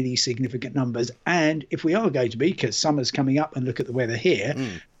travelling in any significant numbers. And if we are going to be, because summer's coming up and look at the weather here,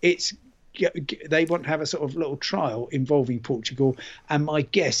 they want to have a sort of little trial involving Portugal, and my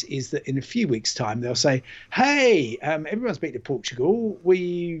guess is that in a few weeks' time they'll say, hey, everyone's been to Portugal,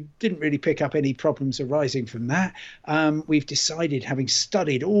 we didn't really pick up any problems arising from that. We've decided, having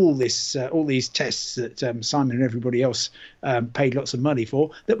studied all these tests that Simon and everybody else paid lots of money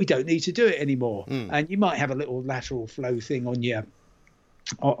for, that we don't need to do it anymore. And you might have a little lateral flow thing on your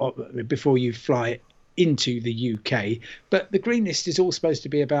before you fly into the UK, but the green list is all supposed to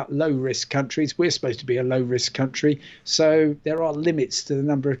be about low risk countries. We're supposed to be a low risk country, so there are limits to the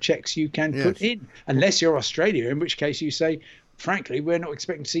number of checks you can put in, unless you're Australia, in which case you say, frankly, we're not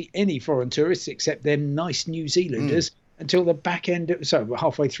expecting to see any foreign tourists except them nice New Zealanders until the back end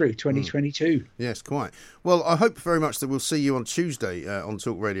halfway through 2022. Yes, quite. Well, I hope very much that we'll see you on Tuesday on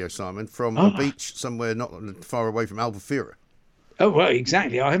Talk Radio, Simon, from a beach somewhere not far away from Albufeira. Oh well,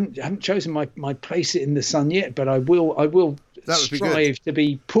 exactly. I haven't chosen my place in the sun yet, but I will strive to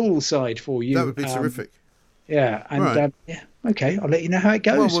be poolside for you. That would be terrific. Yeah, and right. Okay, I'll let you know how it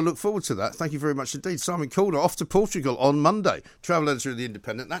goes. Well, we'll look forward to that. Thank you very much indeed. Simon Calder off to Portugal on Monday. Travel editor of The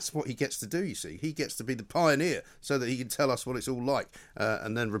Independent. That's what he gets to do, you see. He gets to be the pioneer so that he can tell us what it's all like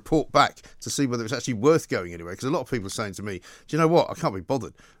and then report back to see whether it's actually worth going anywhere. Because a lot of people are saying to me, do you know what? I can't be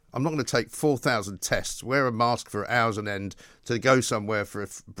bothered. I'm not going to take 4,000 tests, wear a mask for hours on end to go somewhere for a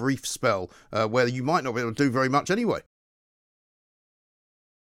brief spell where you might not be able to do very much anyway.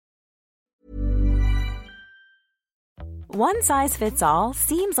 One size fits all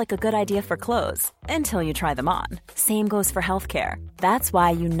seems like a good idea for clothes until you try them on. Same goes for healthcare. That's why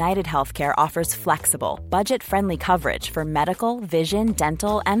United Healthcare offers flexible, budget-friendly coverage for medical, vision,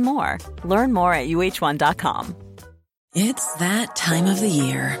 dental, and more. Learn more at uh1.com. It's that time of the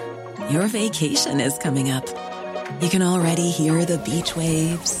year. Your vacation is coming up. You can already hear the beach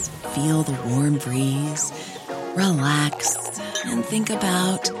waves, feel the warm breeze, relax, and think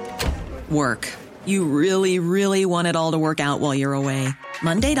about work. You really, really want it all to work out while you're away.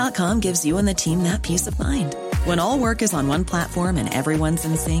 Monday.com gives you and the team that peace of mind. When all work is on one platform and everyone's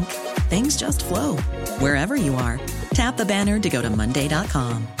in sync, things just flow. Wherever you are, tap the banner to go to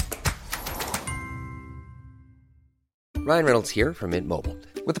Monday.com. Ryan Reynolds here from Mint Mobile.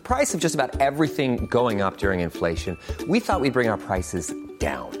 With the price of just about everything going up during inflation, we thought we'd bring our prices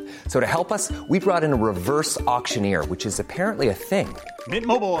down. So to help us, we brought in a reverse auctioneer, which is apparently a thing. Mint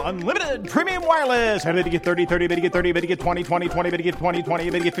Mobile Unlimited Premium Wireless. How to get 30, 30, bit to get 30, bit to get 20, 20, 20, bit to get 20, 20,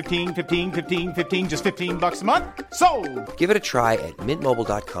 bit to get 15, 15, 15, 15, just $15 a month? Sold! Give it a try at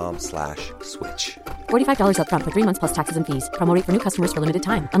mintmobile.com/switch. $45 up front for 3 months plus taxes and fees. Promo rate for new customers for limited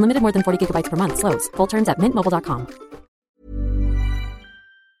time. Unlimited more than 40 gigabytes per month. Slows full terms at mintmobile.com.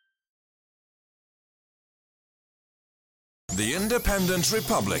 The Independent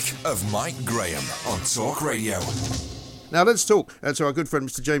Republic of Mike Graham on Talk Radio. Now let's talk to our good friend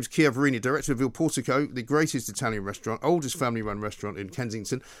Mr. James Chiavarini, director of Il Portico, the greatest Italian restaurant, oldest family-run restaurant in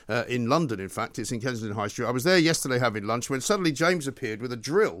Kensington, in London, in fact. It's in Kensington High Street. I was there yesterday having lunch when suddenly James appeared with a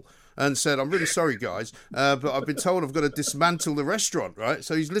drill and said, I'm really sorry, guys, but I've been told I've got to dismantle the restaurant, right?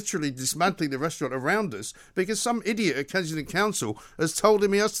 So he's literally dismantling the restaurant around us because some idiot at Kensington Council has told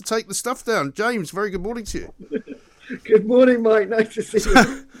him he has to take the stuff down. James, very good morning to you. Good morning, Mike. Nice to see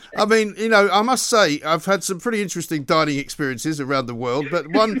you. I mean, you know, I must say I've had some pretty interesting dining experiences around the world, but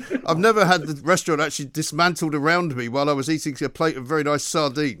one, I've never had the restaurant actually dismantled around me while I was eating a plate of very nice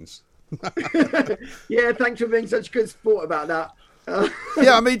sardines. Yeah, thanks for being such a good sport about that.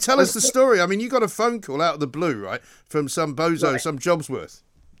 Yeah, I mean, tell us the story. I mean, you got a phone call out of the blue, right, from some bozo, some Jobsworth.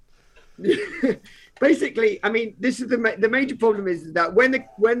 Basically, I mean, this is the major problem is that when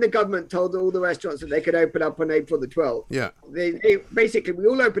the government told all the restaurants that they could open up on April the 12th, they basically, we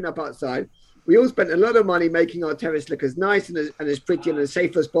all opened up outside. We all spent a lot of money making our terrace look as nice and as pretty and as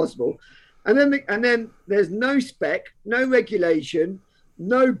safe as possible. And then there's no spec, no regulation,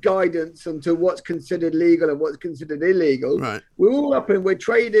 no guidance onto what's considered legal and what's considered illegal. Right. We're all up and we're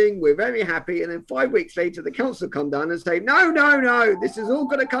trading. We're very happy. And then 5 weeks later, the council come down and say, no, this is all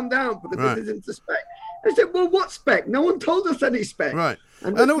going to to come down because this isn't the spec. I said, well, what spec? No one told us any spec. Right.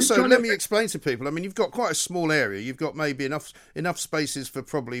 And also, let me explain to people. I mean, you've got quite a small area. You've got maybe enough spaces for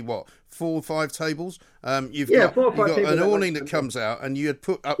probably, 4 or 5 tables? You've got an awning that comes out, and you had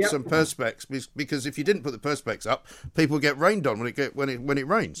put up some perspex, because if you didn't put the perspex up, people get rained on when it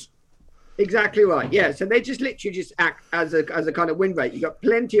rains. Exactly right. Yeah. So they just literally act as a kind of wind rate. You've got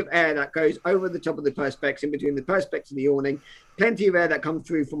plenty of air that goes over the top of the perspex, in between the perspex and the awning. Plenty of air that comes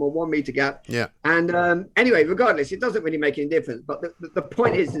through from a 1 meter gap. Yeah. And anyway, regardless, it doesn't really make any difference. But the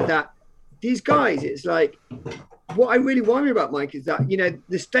point is that these guys, it's like, what I really worry about, Mike, is that, you know,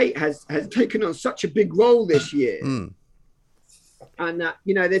 the state has taken on such a big role this year. And that,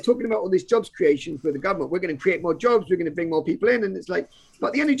 you know, they're talking about all these jobs creations with the government. We're going to create more jobs. We're going to bring more people in. And it's like,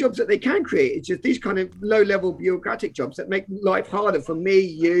 but the only jobs that they can create is just these kind of low-level bureaucratic jobs that make life harder for me,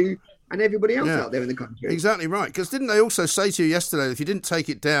 you, and everybody else out there in the country. Exactly right. Because didn't they also say to you yesterday that if you didn't take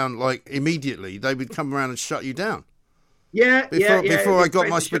it down, like, immediately, they would come around and shut you down? Before I got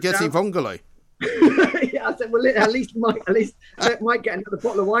my spaghetti vongole. Yeah, I said, well, at least Mike get another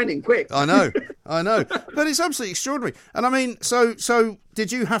bottle of wine in quick. I know. But it's absolutely extraordinary. And I mean, so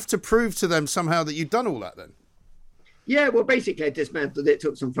did you have to prove to them somehow that you'd done all that then? Yeah, well, basically I dismantled it,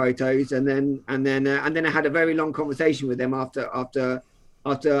 took some photos, and then I had a very long conversation with them after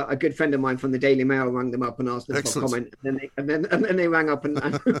a good friend of mine from the Daily Mail rang them up and asked them for a comment, and then they rang up and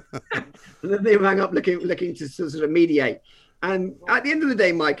then they rang up looking to sort of mediate. And at the end of the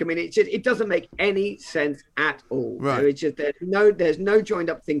day, Mike, I mean, it doesn't make any sense at all. Right. It's just there's no joined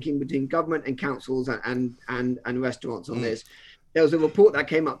up thinking between government and councils and restaurants on this. There was a report that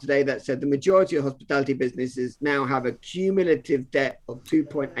came up today that said the majority of hospitality businesses now have a cumulative debt of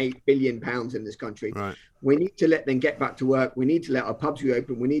 £2.8 billion in this country. Right. We need to let them get back to work. We need to let our pubs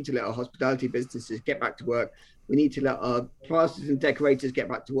reopen. We need to let our hospitality businesses get back to work. We need to let our plasterers and decorators get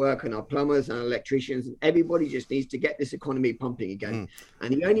back to work, and our plumbers and our electricians. And everybody just needs to get this economy pumping again.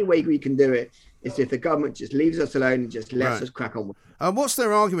 And the only way we can do it is if the government just leaves us alone and just lets us crack on with it. What's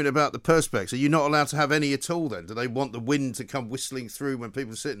their argument about the perspex? Are you not allowed to have any at all then? Do they want the wind to come whistling through when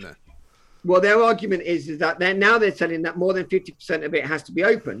people are sitting there? Well, their argument is that they're telling that more than 50% of it has to be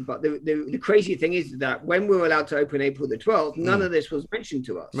open. But the crazy thing is that when we were allowed to open April the 12th, none of this was mentioned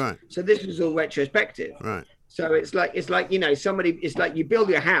to us. Right. So this was all retrospective. Right. So it's like it's like you build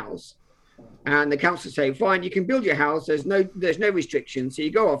your house and the council say, fine, you can build your house. There's no restrictions. So you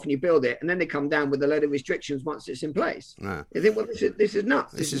go off and you build it, and then they come down with a load of restrictions once it's in place. Right. You think, well, this is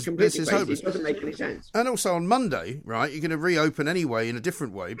nuts. This is completely crazy. Hopeless. It doesn't make any sense. And also on Monday, right, you're going to reopen anyway in a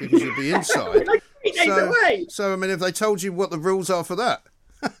different way because you'll be inside. Like 3 days away. So, I mean, have they told you what the rules are for that?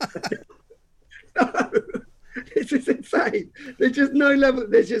 This is insane. There's just no level.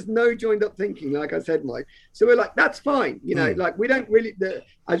 There's just no joined up thinking, like I said, Mike. So we're like, that's fine. Like we don't really,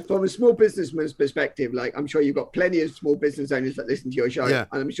 from a small businessman's perspective, like I'm sure you've got plenty of small business owners that listen to your show. Yeah.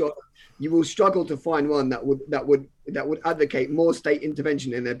 And I'm sure you will struggle to find one that would advocate more state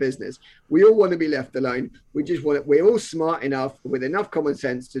intervention in their business. We all want to be left alone. We just want it. We're all smart enough with enough common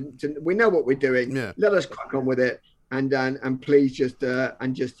sense to we know what we're doing. Yeah. Let us crack on with it. And please just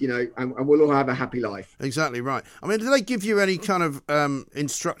and we'll all have a happy life. Exactly right. I mean, do they give you any kind of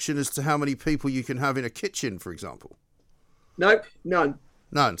instruction as to how many people you can have in a kitchen, for example? No, none.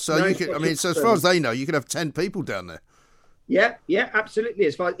 None. So no, you can. I mean, so as far as they know, you could have 10 people down there. Yeah, absolutely.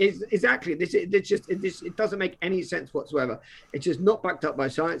 As far as exactly, it doesn't make any sense whatsoever. It's just not backed up by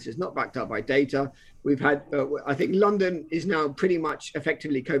science. It's not backed up by data. We've had, I think London is now pretty much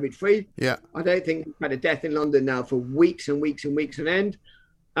effectively COVID-free. Yeah. I don't think we've had a death in London now for weeks and weeks and weeks on end.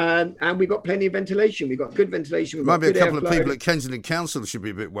 And we've got plenty of ventilation. We've got good ventilation. Might be a couple of people at Kensington Council should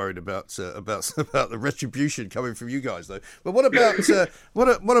be a bit worried about the retribution coming from you guys, though. But what about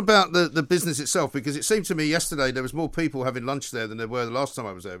what about the business itself? Because it seemed to me yesterday there was more people having lunch there than there were the last time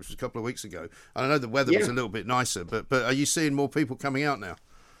I was there, which was a couple of weeks ago. And I know the weather was a little bit nicer, but are you seeing more people coming out now?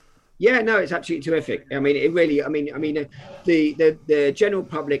 Yeah, no, it's absolutely terrific. I mean, it really. I mean, the general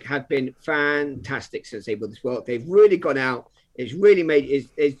public have been fantastic since April this work. They've really gone out. It's really made.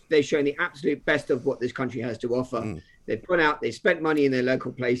 They've shown the absolute best of what this country has to offer. They've gone out. They've spent money in their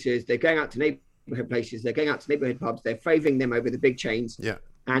local places. They're going out to neighbourhood places. They're going out to neighbourhood pubs. They're favouring them over the big chains. Yeah.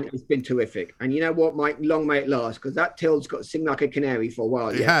 And it's been terrific. And you know what, Mike? Long may it last, because that till's got to sing like a canary for a while.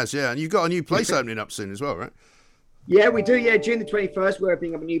 It has, yeah. And you've got a new place opening up soon as well, right? Yeah, we do. Yeah, June the 21st, we're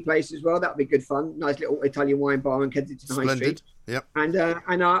opening up a new place as well. That'll be good fun. Nice little Italian wine bar in Kensington High Street. Yep.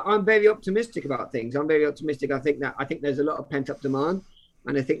 And I'm very optimistic about things. I'm very optimistic. I think there's a lot of pent up demand,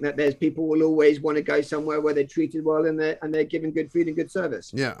 and I think that there's people will always want to go somewhere where they're treated well and they're given good food and good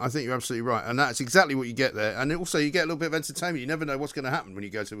service. Yeah, I think you're absolutely right, and that's exactly what you get there. And also, you get a little bit of entertainment. You never know what's going to happen when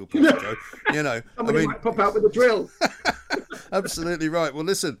you go to Portugal. Somebody might pop out with a drill. Absolutely right. Well,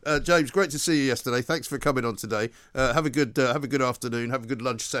 listen, James, great to see you yesterday. Thanks for coming on today. Have a good afternoon. Have a good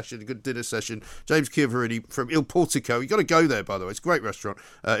lunch session, a good dinner session. James Chiavarini from Il Portico. You've got to go there, by the way. It's a great restaurant.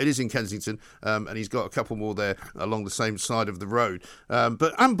 It is in Kensington, and he's got a couple more there along the same side of the road.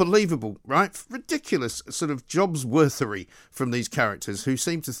 But unbelievable, right? Ridiculous sort of jobs worthery from these characters who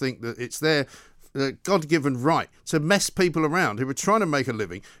seem to think that it's their God-given right to mess people around who are trying to make a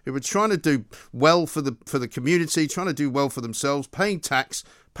living, who are trying to do well for the community, trying to do well for themselves, paying tax,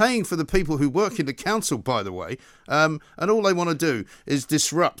 paying for the people who work in the council, by the way, and all they want to do is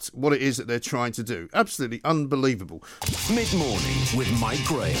disrupt what it is that they're trying to do. Absolutely unbelievable. Mid-morning with Mike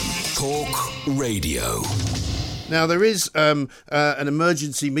Graham. Talk Radio. Now, there is an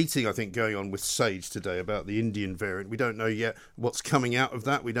emergency meeting, I think, going on with SAGE today about the Indian variant. We don't know yet what's coming out of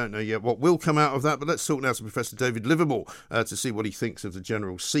that. We don't know yet what will come out of that. But let's talk now to Professor David Livermore to see what he thinks of the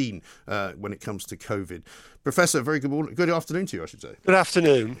general scene when it comes to COVID. Professor, very good morning. Good afternoon to you, I should say. Good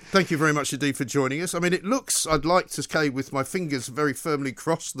afternoon. Thank you very much indeed for joining us. I mean, it looks, I'd like to say with my fingers very firmly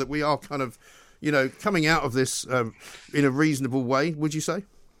crossed, that we are kind of, coming out of this in a reasonable way, would you say?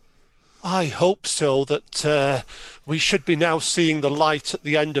 I hope so, that we should be now seeing the light at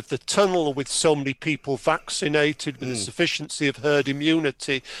the end of the tunnel with so many people vaccinated, with a sufficiency of herd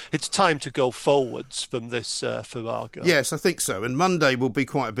immunity. It's time to go forwards from this farrago. Yes, I think so. And Monday will be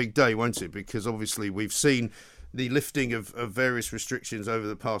quite a big day, won't it? Because obviously we've seen the lifting of various restrictions over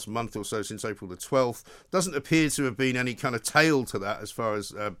the past month or so since April the 12th. Doesn't appear to have been any kind of tail to that as far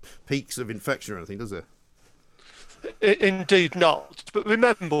as peaks of infection or anything, does there? Indeed not. But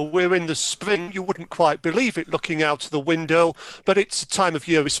remember, we're in the spring. You wouldn't quite believe it looking out the window, but it's a time of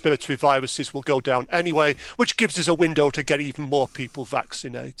year respiratory viruses will go down anyway, which gives us a window to get even more people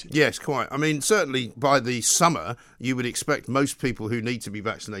vaccinated. Yes, quite. I mean, certainly by the summer, you would expect most people who need to be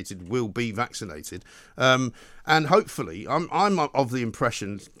vaccinated will be vaccinated. And hopefully, I'm of the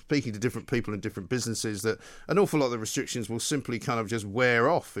impression, speaking to different people in different businesses, that an awful lot of the restrictions will simply kind of just wear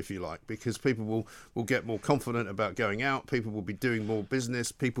off, if you like, because people will get more confident about going out. People will be doing more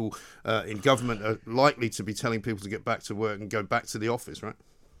business. People in government are likely to be telling people to get back to work and go back to the office, right?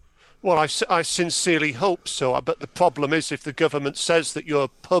 Well, I sincerely hope so. But the problem is if the government says that your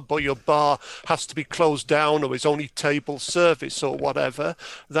pub or your bar has to be closed down or is only table service or whatever,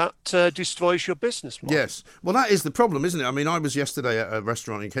 that destroys your business model. Yes. Well, that is the problem, isn't it? I mean, I was yesterday at a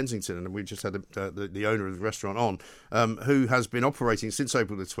restaurant in Kensington and we just had the owner of the restaurant on, who has been operating since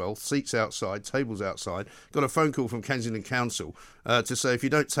April the 12th, seats outside, tables outside, got a phone call from Kensington Council to say if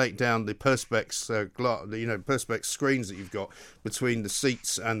you don't take down the Perspex, Perspex screens that you've got between the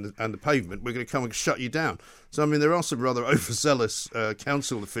seats and the pavement, we're going to come and shut you down. So, I mean, there are some rather overzealous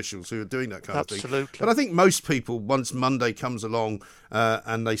council officials who are doing that kind of thing. Absolutely. But I think most people, once Monday comes along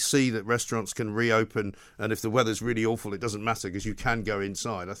and they see that restaurants can reopen, and if the weather's really awful, it doesn't matter because you can go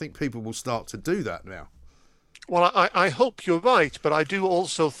inside, I think people will start to do that now. Well, I hope you're right, but I do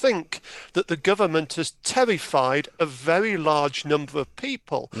also think that the government has terrified a very large number of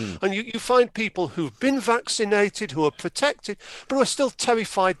people. And you find people who've been vaccinated, who are protected, but who are still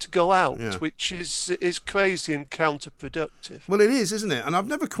terrified to go out, which is crazy and counterproductive. Well, it is, isn't it? And I've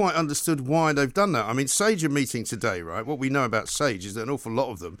never quite understood why they've done that. I mean, SAGE are meeting today, right? What we know about SAGE is that an awful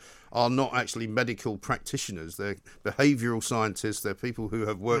lot of them are not actually medical practitioners. They're behavioural scientists. They're people who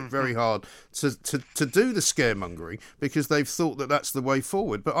have worked very hard to do the scaremongering because they've thought that that's the way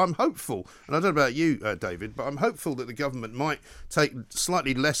forward. But I'm hopeful, and I don't know about you, David, but I'm hopeful that the government might take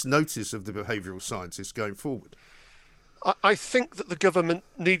slightly less notice of the behavioural scientists going forward. I think that the government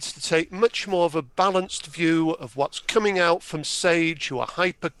needs to take much more of a balanced view of what's coming out from SAGE, who are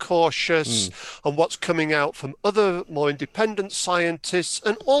hyper-cautious, and what's coming out from other more independent scientists,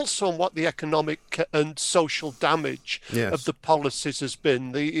 and also on what the economic and social damage of the policies has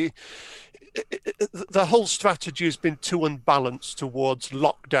been. The whole strategy has been too unbalanced towards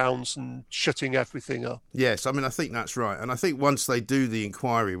lockdowns and shutting everything up. Yes, I mean, I think that's right. And I think once they do the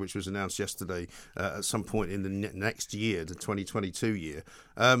inquiry, which was announced yesterday at some point in the next year, the 2022 year,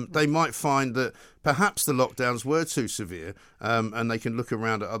 they might find that perhaps the lockdowns were too severe and they can look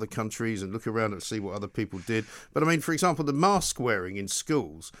around at other countries and look around and see what other people did. But I mean, for example, the mask wearing in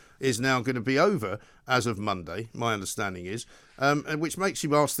schools is now going to be over as of Monday, my understanding is, and which makes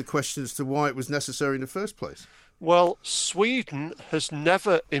you ask the question as to why it was necessary in the first place. Well, Sweden has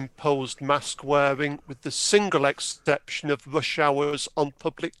never imposed mask wearing with the single exception of rush hours on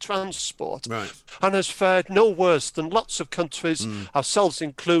public transport, and has fared no worse than lots of countries, ourselves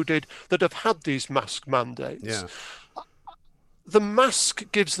included, that have had these mask mandates. The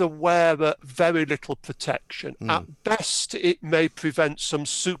mask gives the wearer very little protection. At best, it may prevent some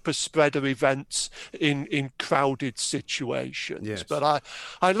super spreader events in crowded situations. But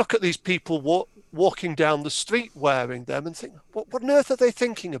I look at these people walking down the street wearing them and think, what on earth are they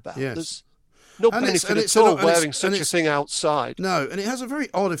thinking about? There's no benefit at all wearing such a thing outside. No, and it has a very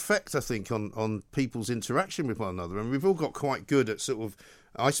odd effect, I think, on people's interaction with one another. And we've all got quite good at sort of,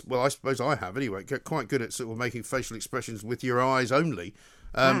 I suppose I have anyway, get quite good at sort of making facial expressions with your eyes only.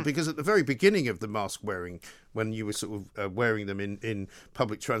 Because at the very beginning of the mask wearing, when you were sort of wearing them in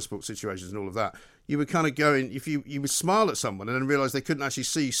public transport situations and all of that, you were kind of going, if you would smile at someone and then realise they couldn't actually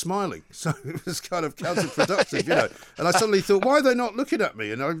see you smiling. So it was kind of counterproductive, you know. And I suddenly thought, why are they not looking at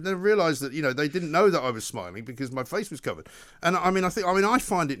me? And I then realised that, you know, they didn't know that I was smiling because my face was covered. And I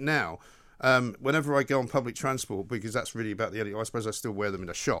find it now. Whenever I go on public transport, because that's really about the only, I suppose I still wear them in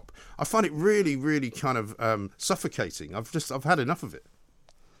a shop, I find it really, really kind of suffocating. I've had enough of it.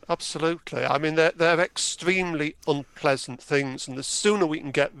 Absolutely. I mean, they're extremely unpleasant things, and the sooner we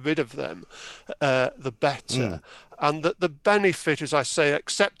can get rid of them, the better. And the benefit, as I say,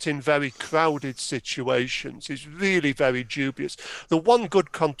 except in very crowded situations, is really very dubious. The one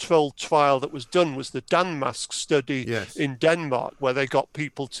good controlled trial that was done was the Danmarks study in Denmark, where they got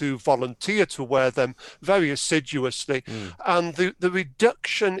people to volunteer to wear them very assiduously. And the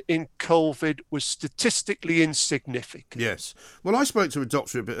reduction in COVID was statistically insignificant. Yes. Well, I spoke to a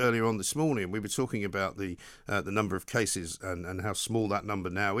doctor a bit earlier on this morning, and we were talking about the number of cases and how small that number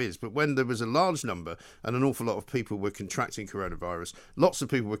now is. But when there was a large number and an awful lot of people were contracting coronavirus, lots of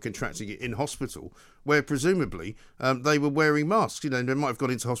people were contracting it in hospital, where presumably they were wearing masks. You know, they might have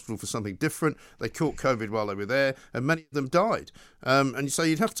gone into hospital for something different. They caught COVID while they were there, and many of them died. And so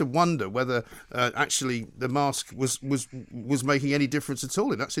you'd have to wonder whether actually the mask was making any difference at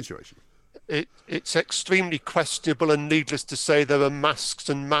all in that situation. It's extremely questionable, and needless to say, there are masks,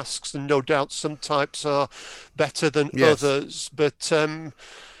 and no doubt some types are better than others. But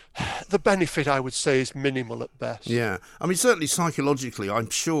the benefit, I would say, is minimal at best. Yeah. I mean, certainly psychologically, I'm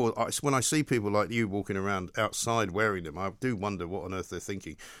sure when I see people like you walking around outside wearing them, I do wonder what on earth they're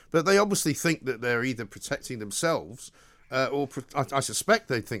thinking. But they obviously think that they're either protecting themselves or I suspect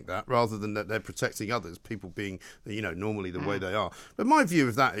they think that, rather than that they're protecting others, people being, you know, normally the way they are. But my view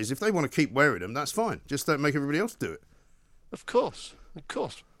of that is if they want to keep wearing them, that's fine. Just don't make everybody else do it. Of course.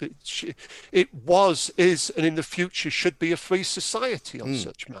 It was, is, and in the future should be a free society on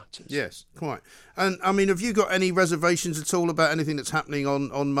such matters. Yes, quite. And, I mean, have you got any reservations at all about anything that's happening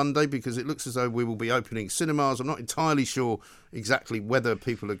on Monday? Because it looks as though we will be opening cinemas. I'm not entirely sure exactly whether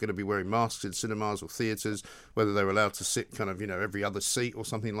people are going to be wearing masks in cinemas or theatres, whether they're allowed to sit kind of, you know, every other seat or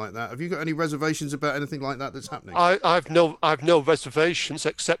something like that. Have you got any reservations about anything like that that's happening? I've no reservations,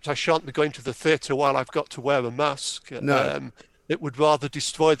 except I shan't be going to the theatre while I've got to wear a mask. No. It would rather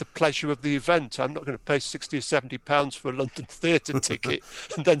destroy the pleasure of the event. I'm not going to pay £60 or £70 for a London theatre ticket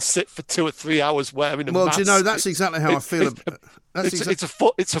and then sit for 2 or 3 hours wearing a mask. Well, do you know, that's exactly how I feel.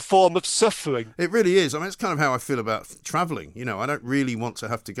 It's a form of suffering. It really is. I mean, it's kind of how I feel about travelling. You know, I don't really want to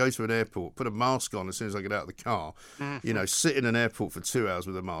have to go to an airport, put a mask on as soon as I get out of the car, you know, sit in an airport for 2 hours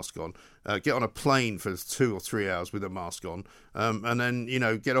with a mask on, get on a plane for 2 or 3 hours with a mask on, and then, you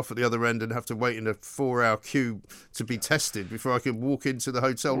know, get off at the other end and have to wait in a 4-hour queue to be tested before I can walk into the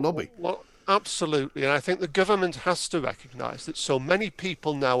hotel lobby. Well, absolutely, and I think the government has to recognise that so many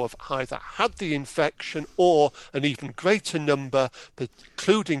people now have either had the infection or an even greater number,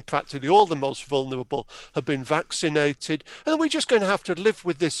 including practically all the most vulnerable, have been vaccinated. And we're just going to have to live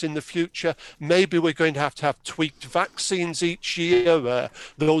with this in the future. Maybe we're going to have tweaked vaccines each year,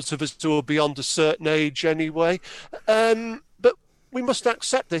 those of us who are beyond a certain age anyway. But we must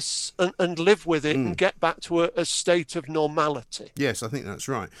accept this and live with it and get back to a state of normality. Yes, I think that's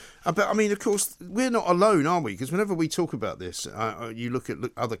right. But, I mean, of course, we're not alone, are we? Because whenever we talk about this, you look at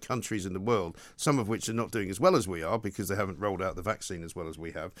other countries in the world, some of which are not doing as well as we are because they haven't rolled out the vaccine as well as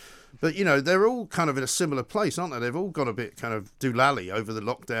we have. But, you know, they're all kind of in a similar place, aren't they? They've all got a bit kind of doolally over the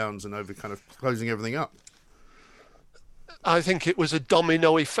lockdowns and over kind of closing everything up. I think it was a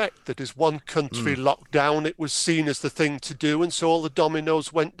domino effect that as one country locked down, it was seen as the thing to do, and so all the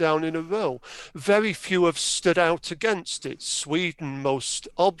dominoes went down in a row. Very few have stood out against it. Sweden, most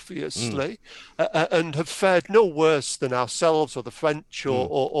obviously, and have fared no worse than ourselves or the French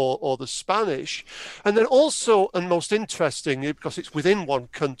or the Spanish. And then also, and most interestingly, because it's within one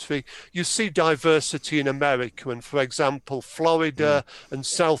country, you see diversity in America. And for example, Florida and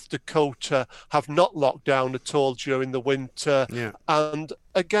South Dakota have not locked down at all during the winter. And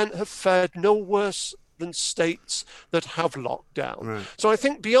again have fared no worse than states that have locked down. Right. So I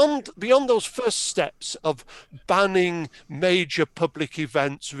think beyond those first steps of banning major public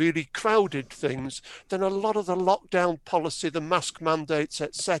events, really crowded things, then a lot of the lockdown policy, the mask mandates,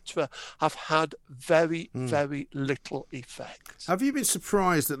 etc., have had very, very little effect. Have you been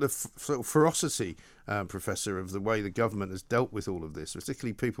surprised at the sort of ferocity, Professor, of the way the government has dealt with all of this,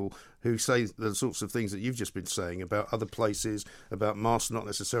 particularly people who say the sorts of things that you've just been saying about other places, about masks not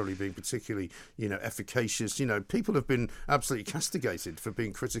necessarily being particularly, you know, efficacious? You know, people have been absolutely castigated for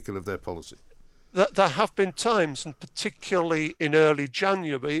being critical of their policy. There have been times, and particularly in early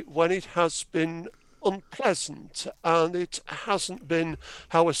January, when it has been unpleasant, and it hasn't been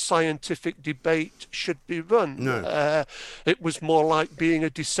how a scientific debate should be run. No. It was more like being a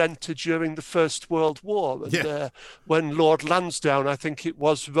dissenter during the First World War. And when Lord Lansdowne, I think it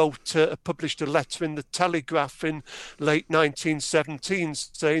was, published a letter in the Telegraph in late 1917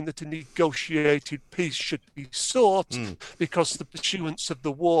 saying that a negotiated peace should be sought because the pursuance of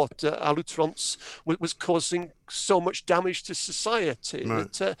the war à l'outrance was causing so much damage to society.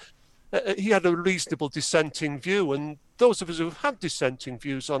 Right. That, he had a reasonable dissenting view, and those of us who have had dissenting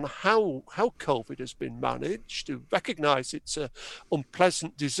views on how COVID has been managed, to recognise it's an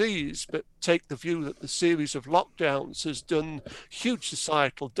unpleasant disease, but take the view that the series of lockdowns has done huge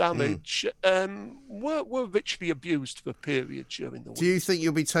societal damage, were richly abused for a period during the week. Do you think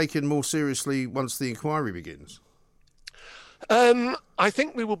you'll be taken more seriously once the inquiry begins? I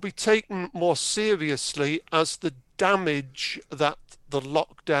think we will be taken more seriously as the damage that the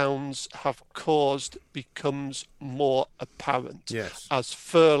lockdowns have caused becomes more apparent. Yes. As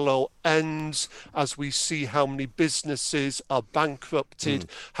furlough ends, as we see how many businesses are bankrupted,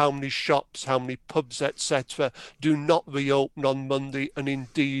 how many shops, how many pubs, etc., do not reopen on Monday and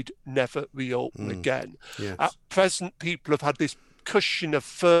indeed never reopen again. Yes. At present, people have had this cushion of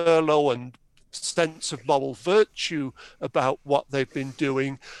furlough and sense of moral virtue about what they've been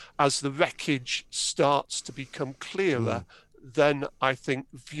doing. As the wreckage starts to become clearer, then I think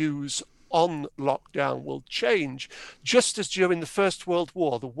views on lockdown will change. Just as during the First World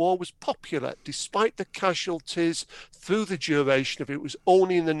War, the war was popular despite the casualties through the duration of it. It was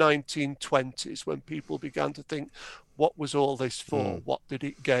only in the 1920s when people began to think, what was all this for? What did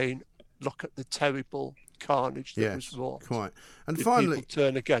it gain? Look at the terrible carnage that was wrought. Quite. And Did finally, people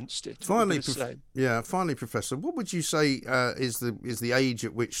turn against it. Finally, Professor, what would you say is the age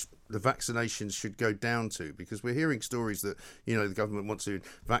at which the vaccinations should go down to? Because we're hearing stories that the government wants to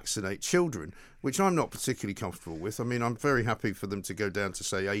vaccinate children, which I'm not particularly comfortable with. I mean, I'm very happy for them to go down to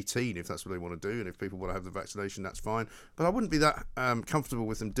say 18 if that's what they want to do, and if people want to have the vaccination, that's fine. But I wouldn't be that comfortable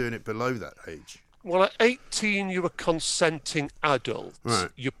with them doing it below that age. Well, at 18, you're a consenting adult. Right.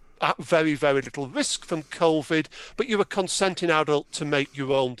 You're at very, very little risk from COVID, but you're a consenting adult to make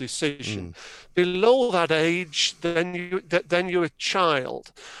your own decision. Below that age, then you're a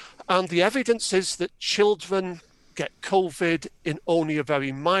child. And the evidence is that children get COVID in only a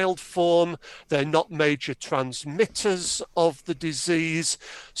very mild form. They're not major transmitters of the disease.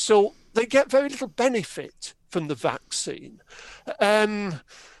 So they get very little benefit from the vaccine.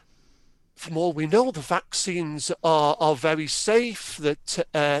 From all we know, the vaccines are very safe,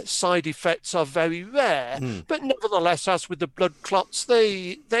 that side effects are very rare. But nevertheless, as with the blood clots,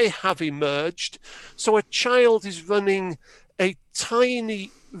 they have emerged. So a child is running a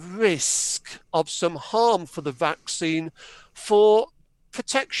tiny risk of some harm for the vaccine for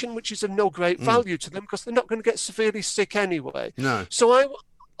protection, which is of no great value to them because they're not going to get severely sick anyway. No. So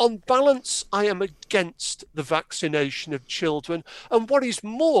on balance, I am against the vaccination of children. And what is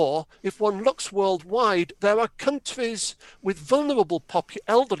more, if one looks worldwide, there are countries with vulnerable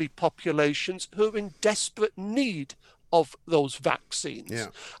elderly populations who are in desperate need of those vaccines. Yeah.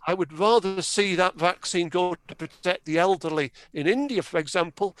 I would rather see that vaccine go to protect the elderly in India, for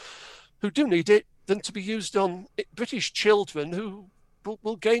example, who do need it, than to be used on British children who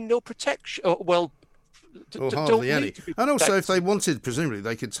will gain no protection. Or hardly any. And also, if they wanted, presumably,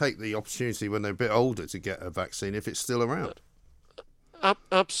 they could take the opportunity when they're a bit older to get a vaccine if it's still around.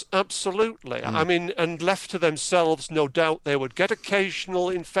 Absolutely. I mean, and left to themselves, no doubt they would get occasional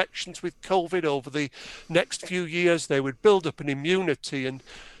infections with COVID over the next few years. They would build up an immunity, and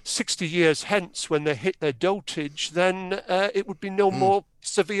 60 years hence, when they hit their dotage, then it would be no more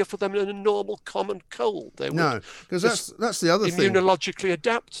severe for them than a normal common cold. They would because that's the other thing. Immunologically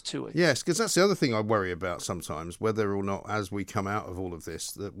adapt to it. Yes, because that's the other thing I worry about sometimes, whether or not, as we come out of all of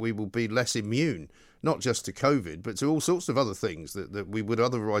this, that we will be less immune, not just to COVID, but to all sorts of other things that we would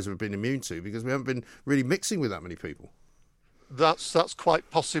otherwise have been immune to, because we haven't been really mixing with that many people. That's quite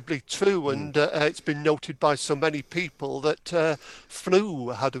possibly true, and it's been noted by so many people that flu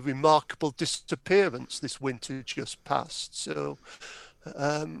had a remarkable disappearance this winter just past. So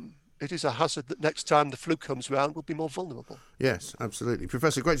it is a hazard that next time the flu comes around, we'll be more vulnerable. Yes, absolutely.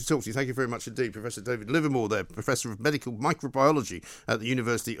 Professor, great to talk to you. Thank you very much indeed. Professor David Livermore there, Professor of Medical Microbiology at the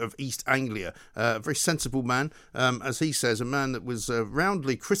University of East Anglia. A very sensible man, as he says, a man that was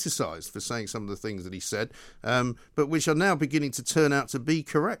roundly criticised for saying some of the things that he said, but which are now beginning to turn out to be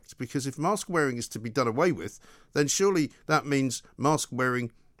correct, because if mask wearing is to be done away with, then surely that means mask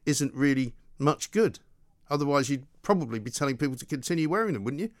wearing isn't really much good. Otherwise, you'd probably be telling people to continue wearing them,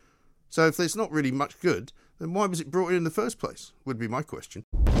 wouldn't you? So if there's not really much good, then why was it brought in the first place, would be my question.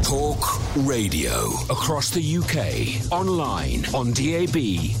 Talk Radio. Across the UK, online, on DAB,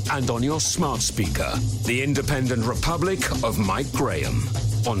 and on your smart speaker. The Independent Republic of Mike Graham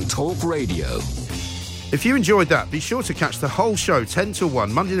on Talk Radio. If you enjoyed that, be sure to catch the whole show 10 till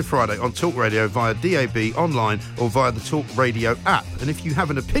 1, Monday to Friday on Talk Radio via DAB, online, or via the Talk Radio app. And if you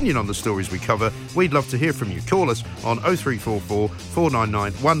have an opinion on the stories we cover, we'd love to hear from you. Call us on 0344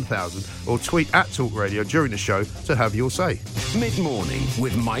 499 1000 or tweet at Talk Radio during the show to have your say. Mid-morning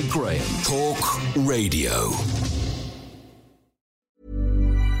with Mike Graham. Talk Radio.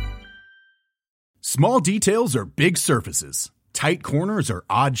 Small details are big surfaces. Tight corners are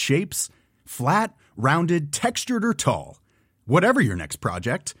odd shapes. Flat, rounded, textured, or tall. Whatever your next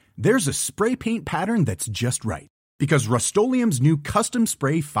project, there's a spray paint pattern that's just right. Because Rust-Oleum's new Custom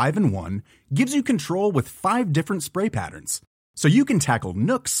Spray 5-in-1 gives you control with 5 different spray patterns. So you can tackle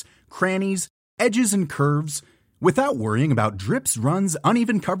nooks, crannies, edges, and curves without worrying about drips, runs,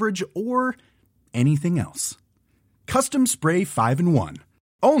 uneven coverage, or anything else. Custom Spray 5-in-1,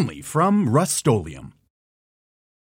 only from Rust-Oleum.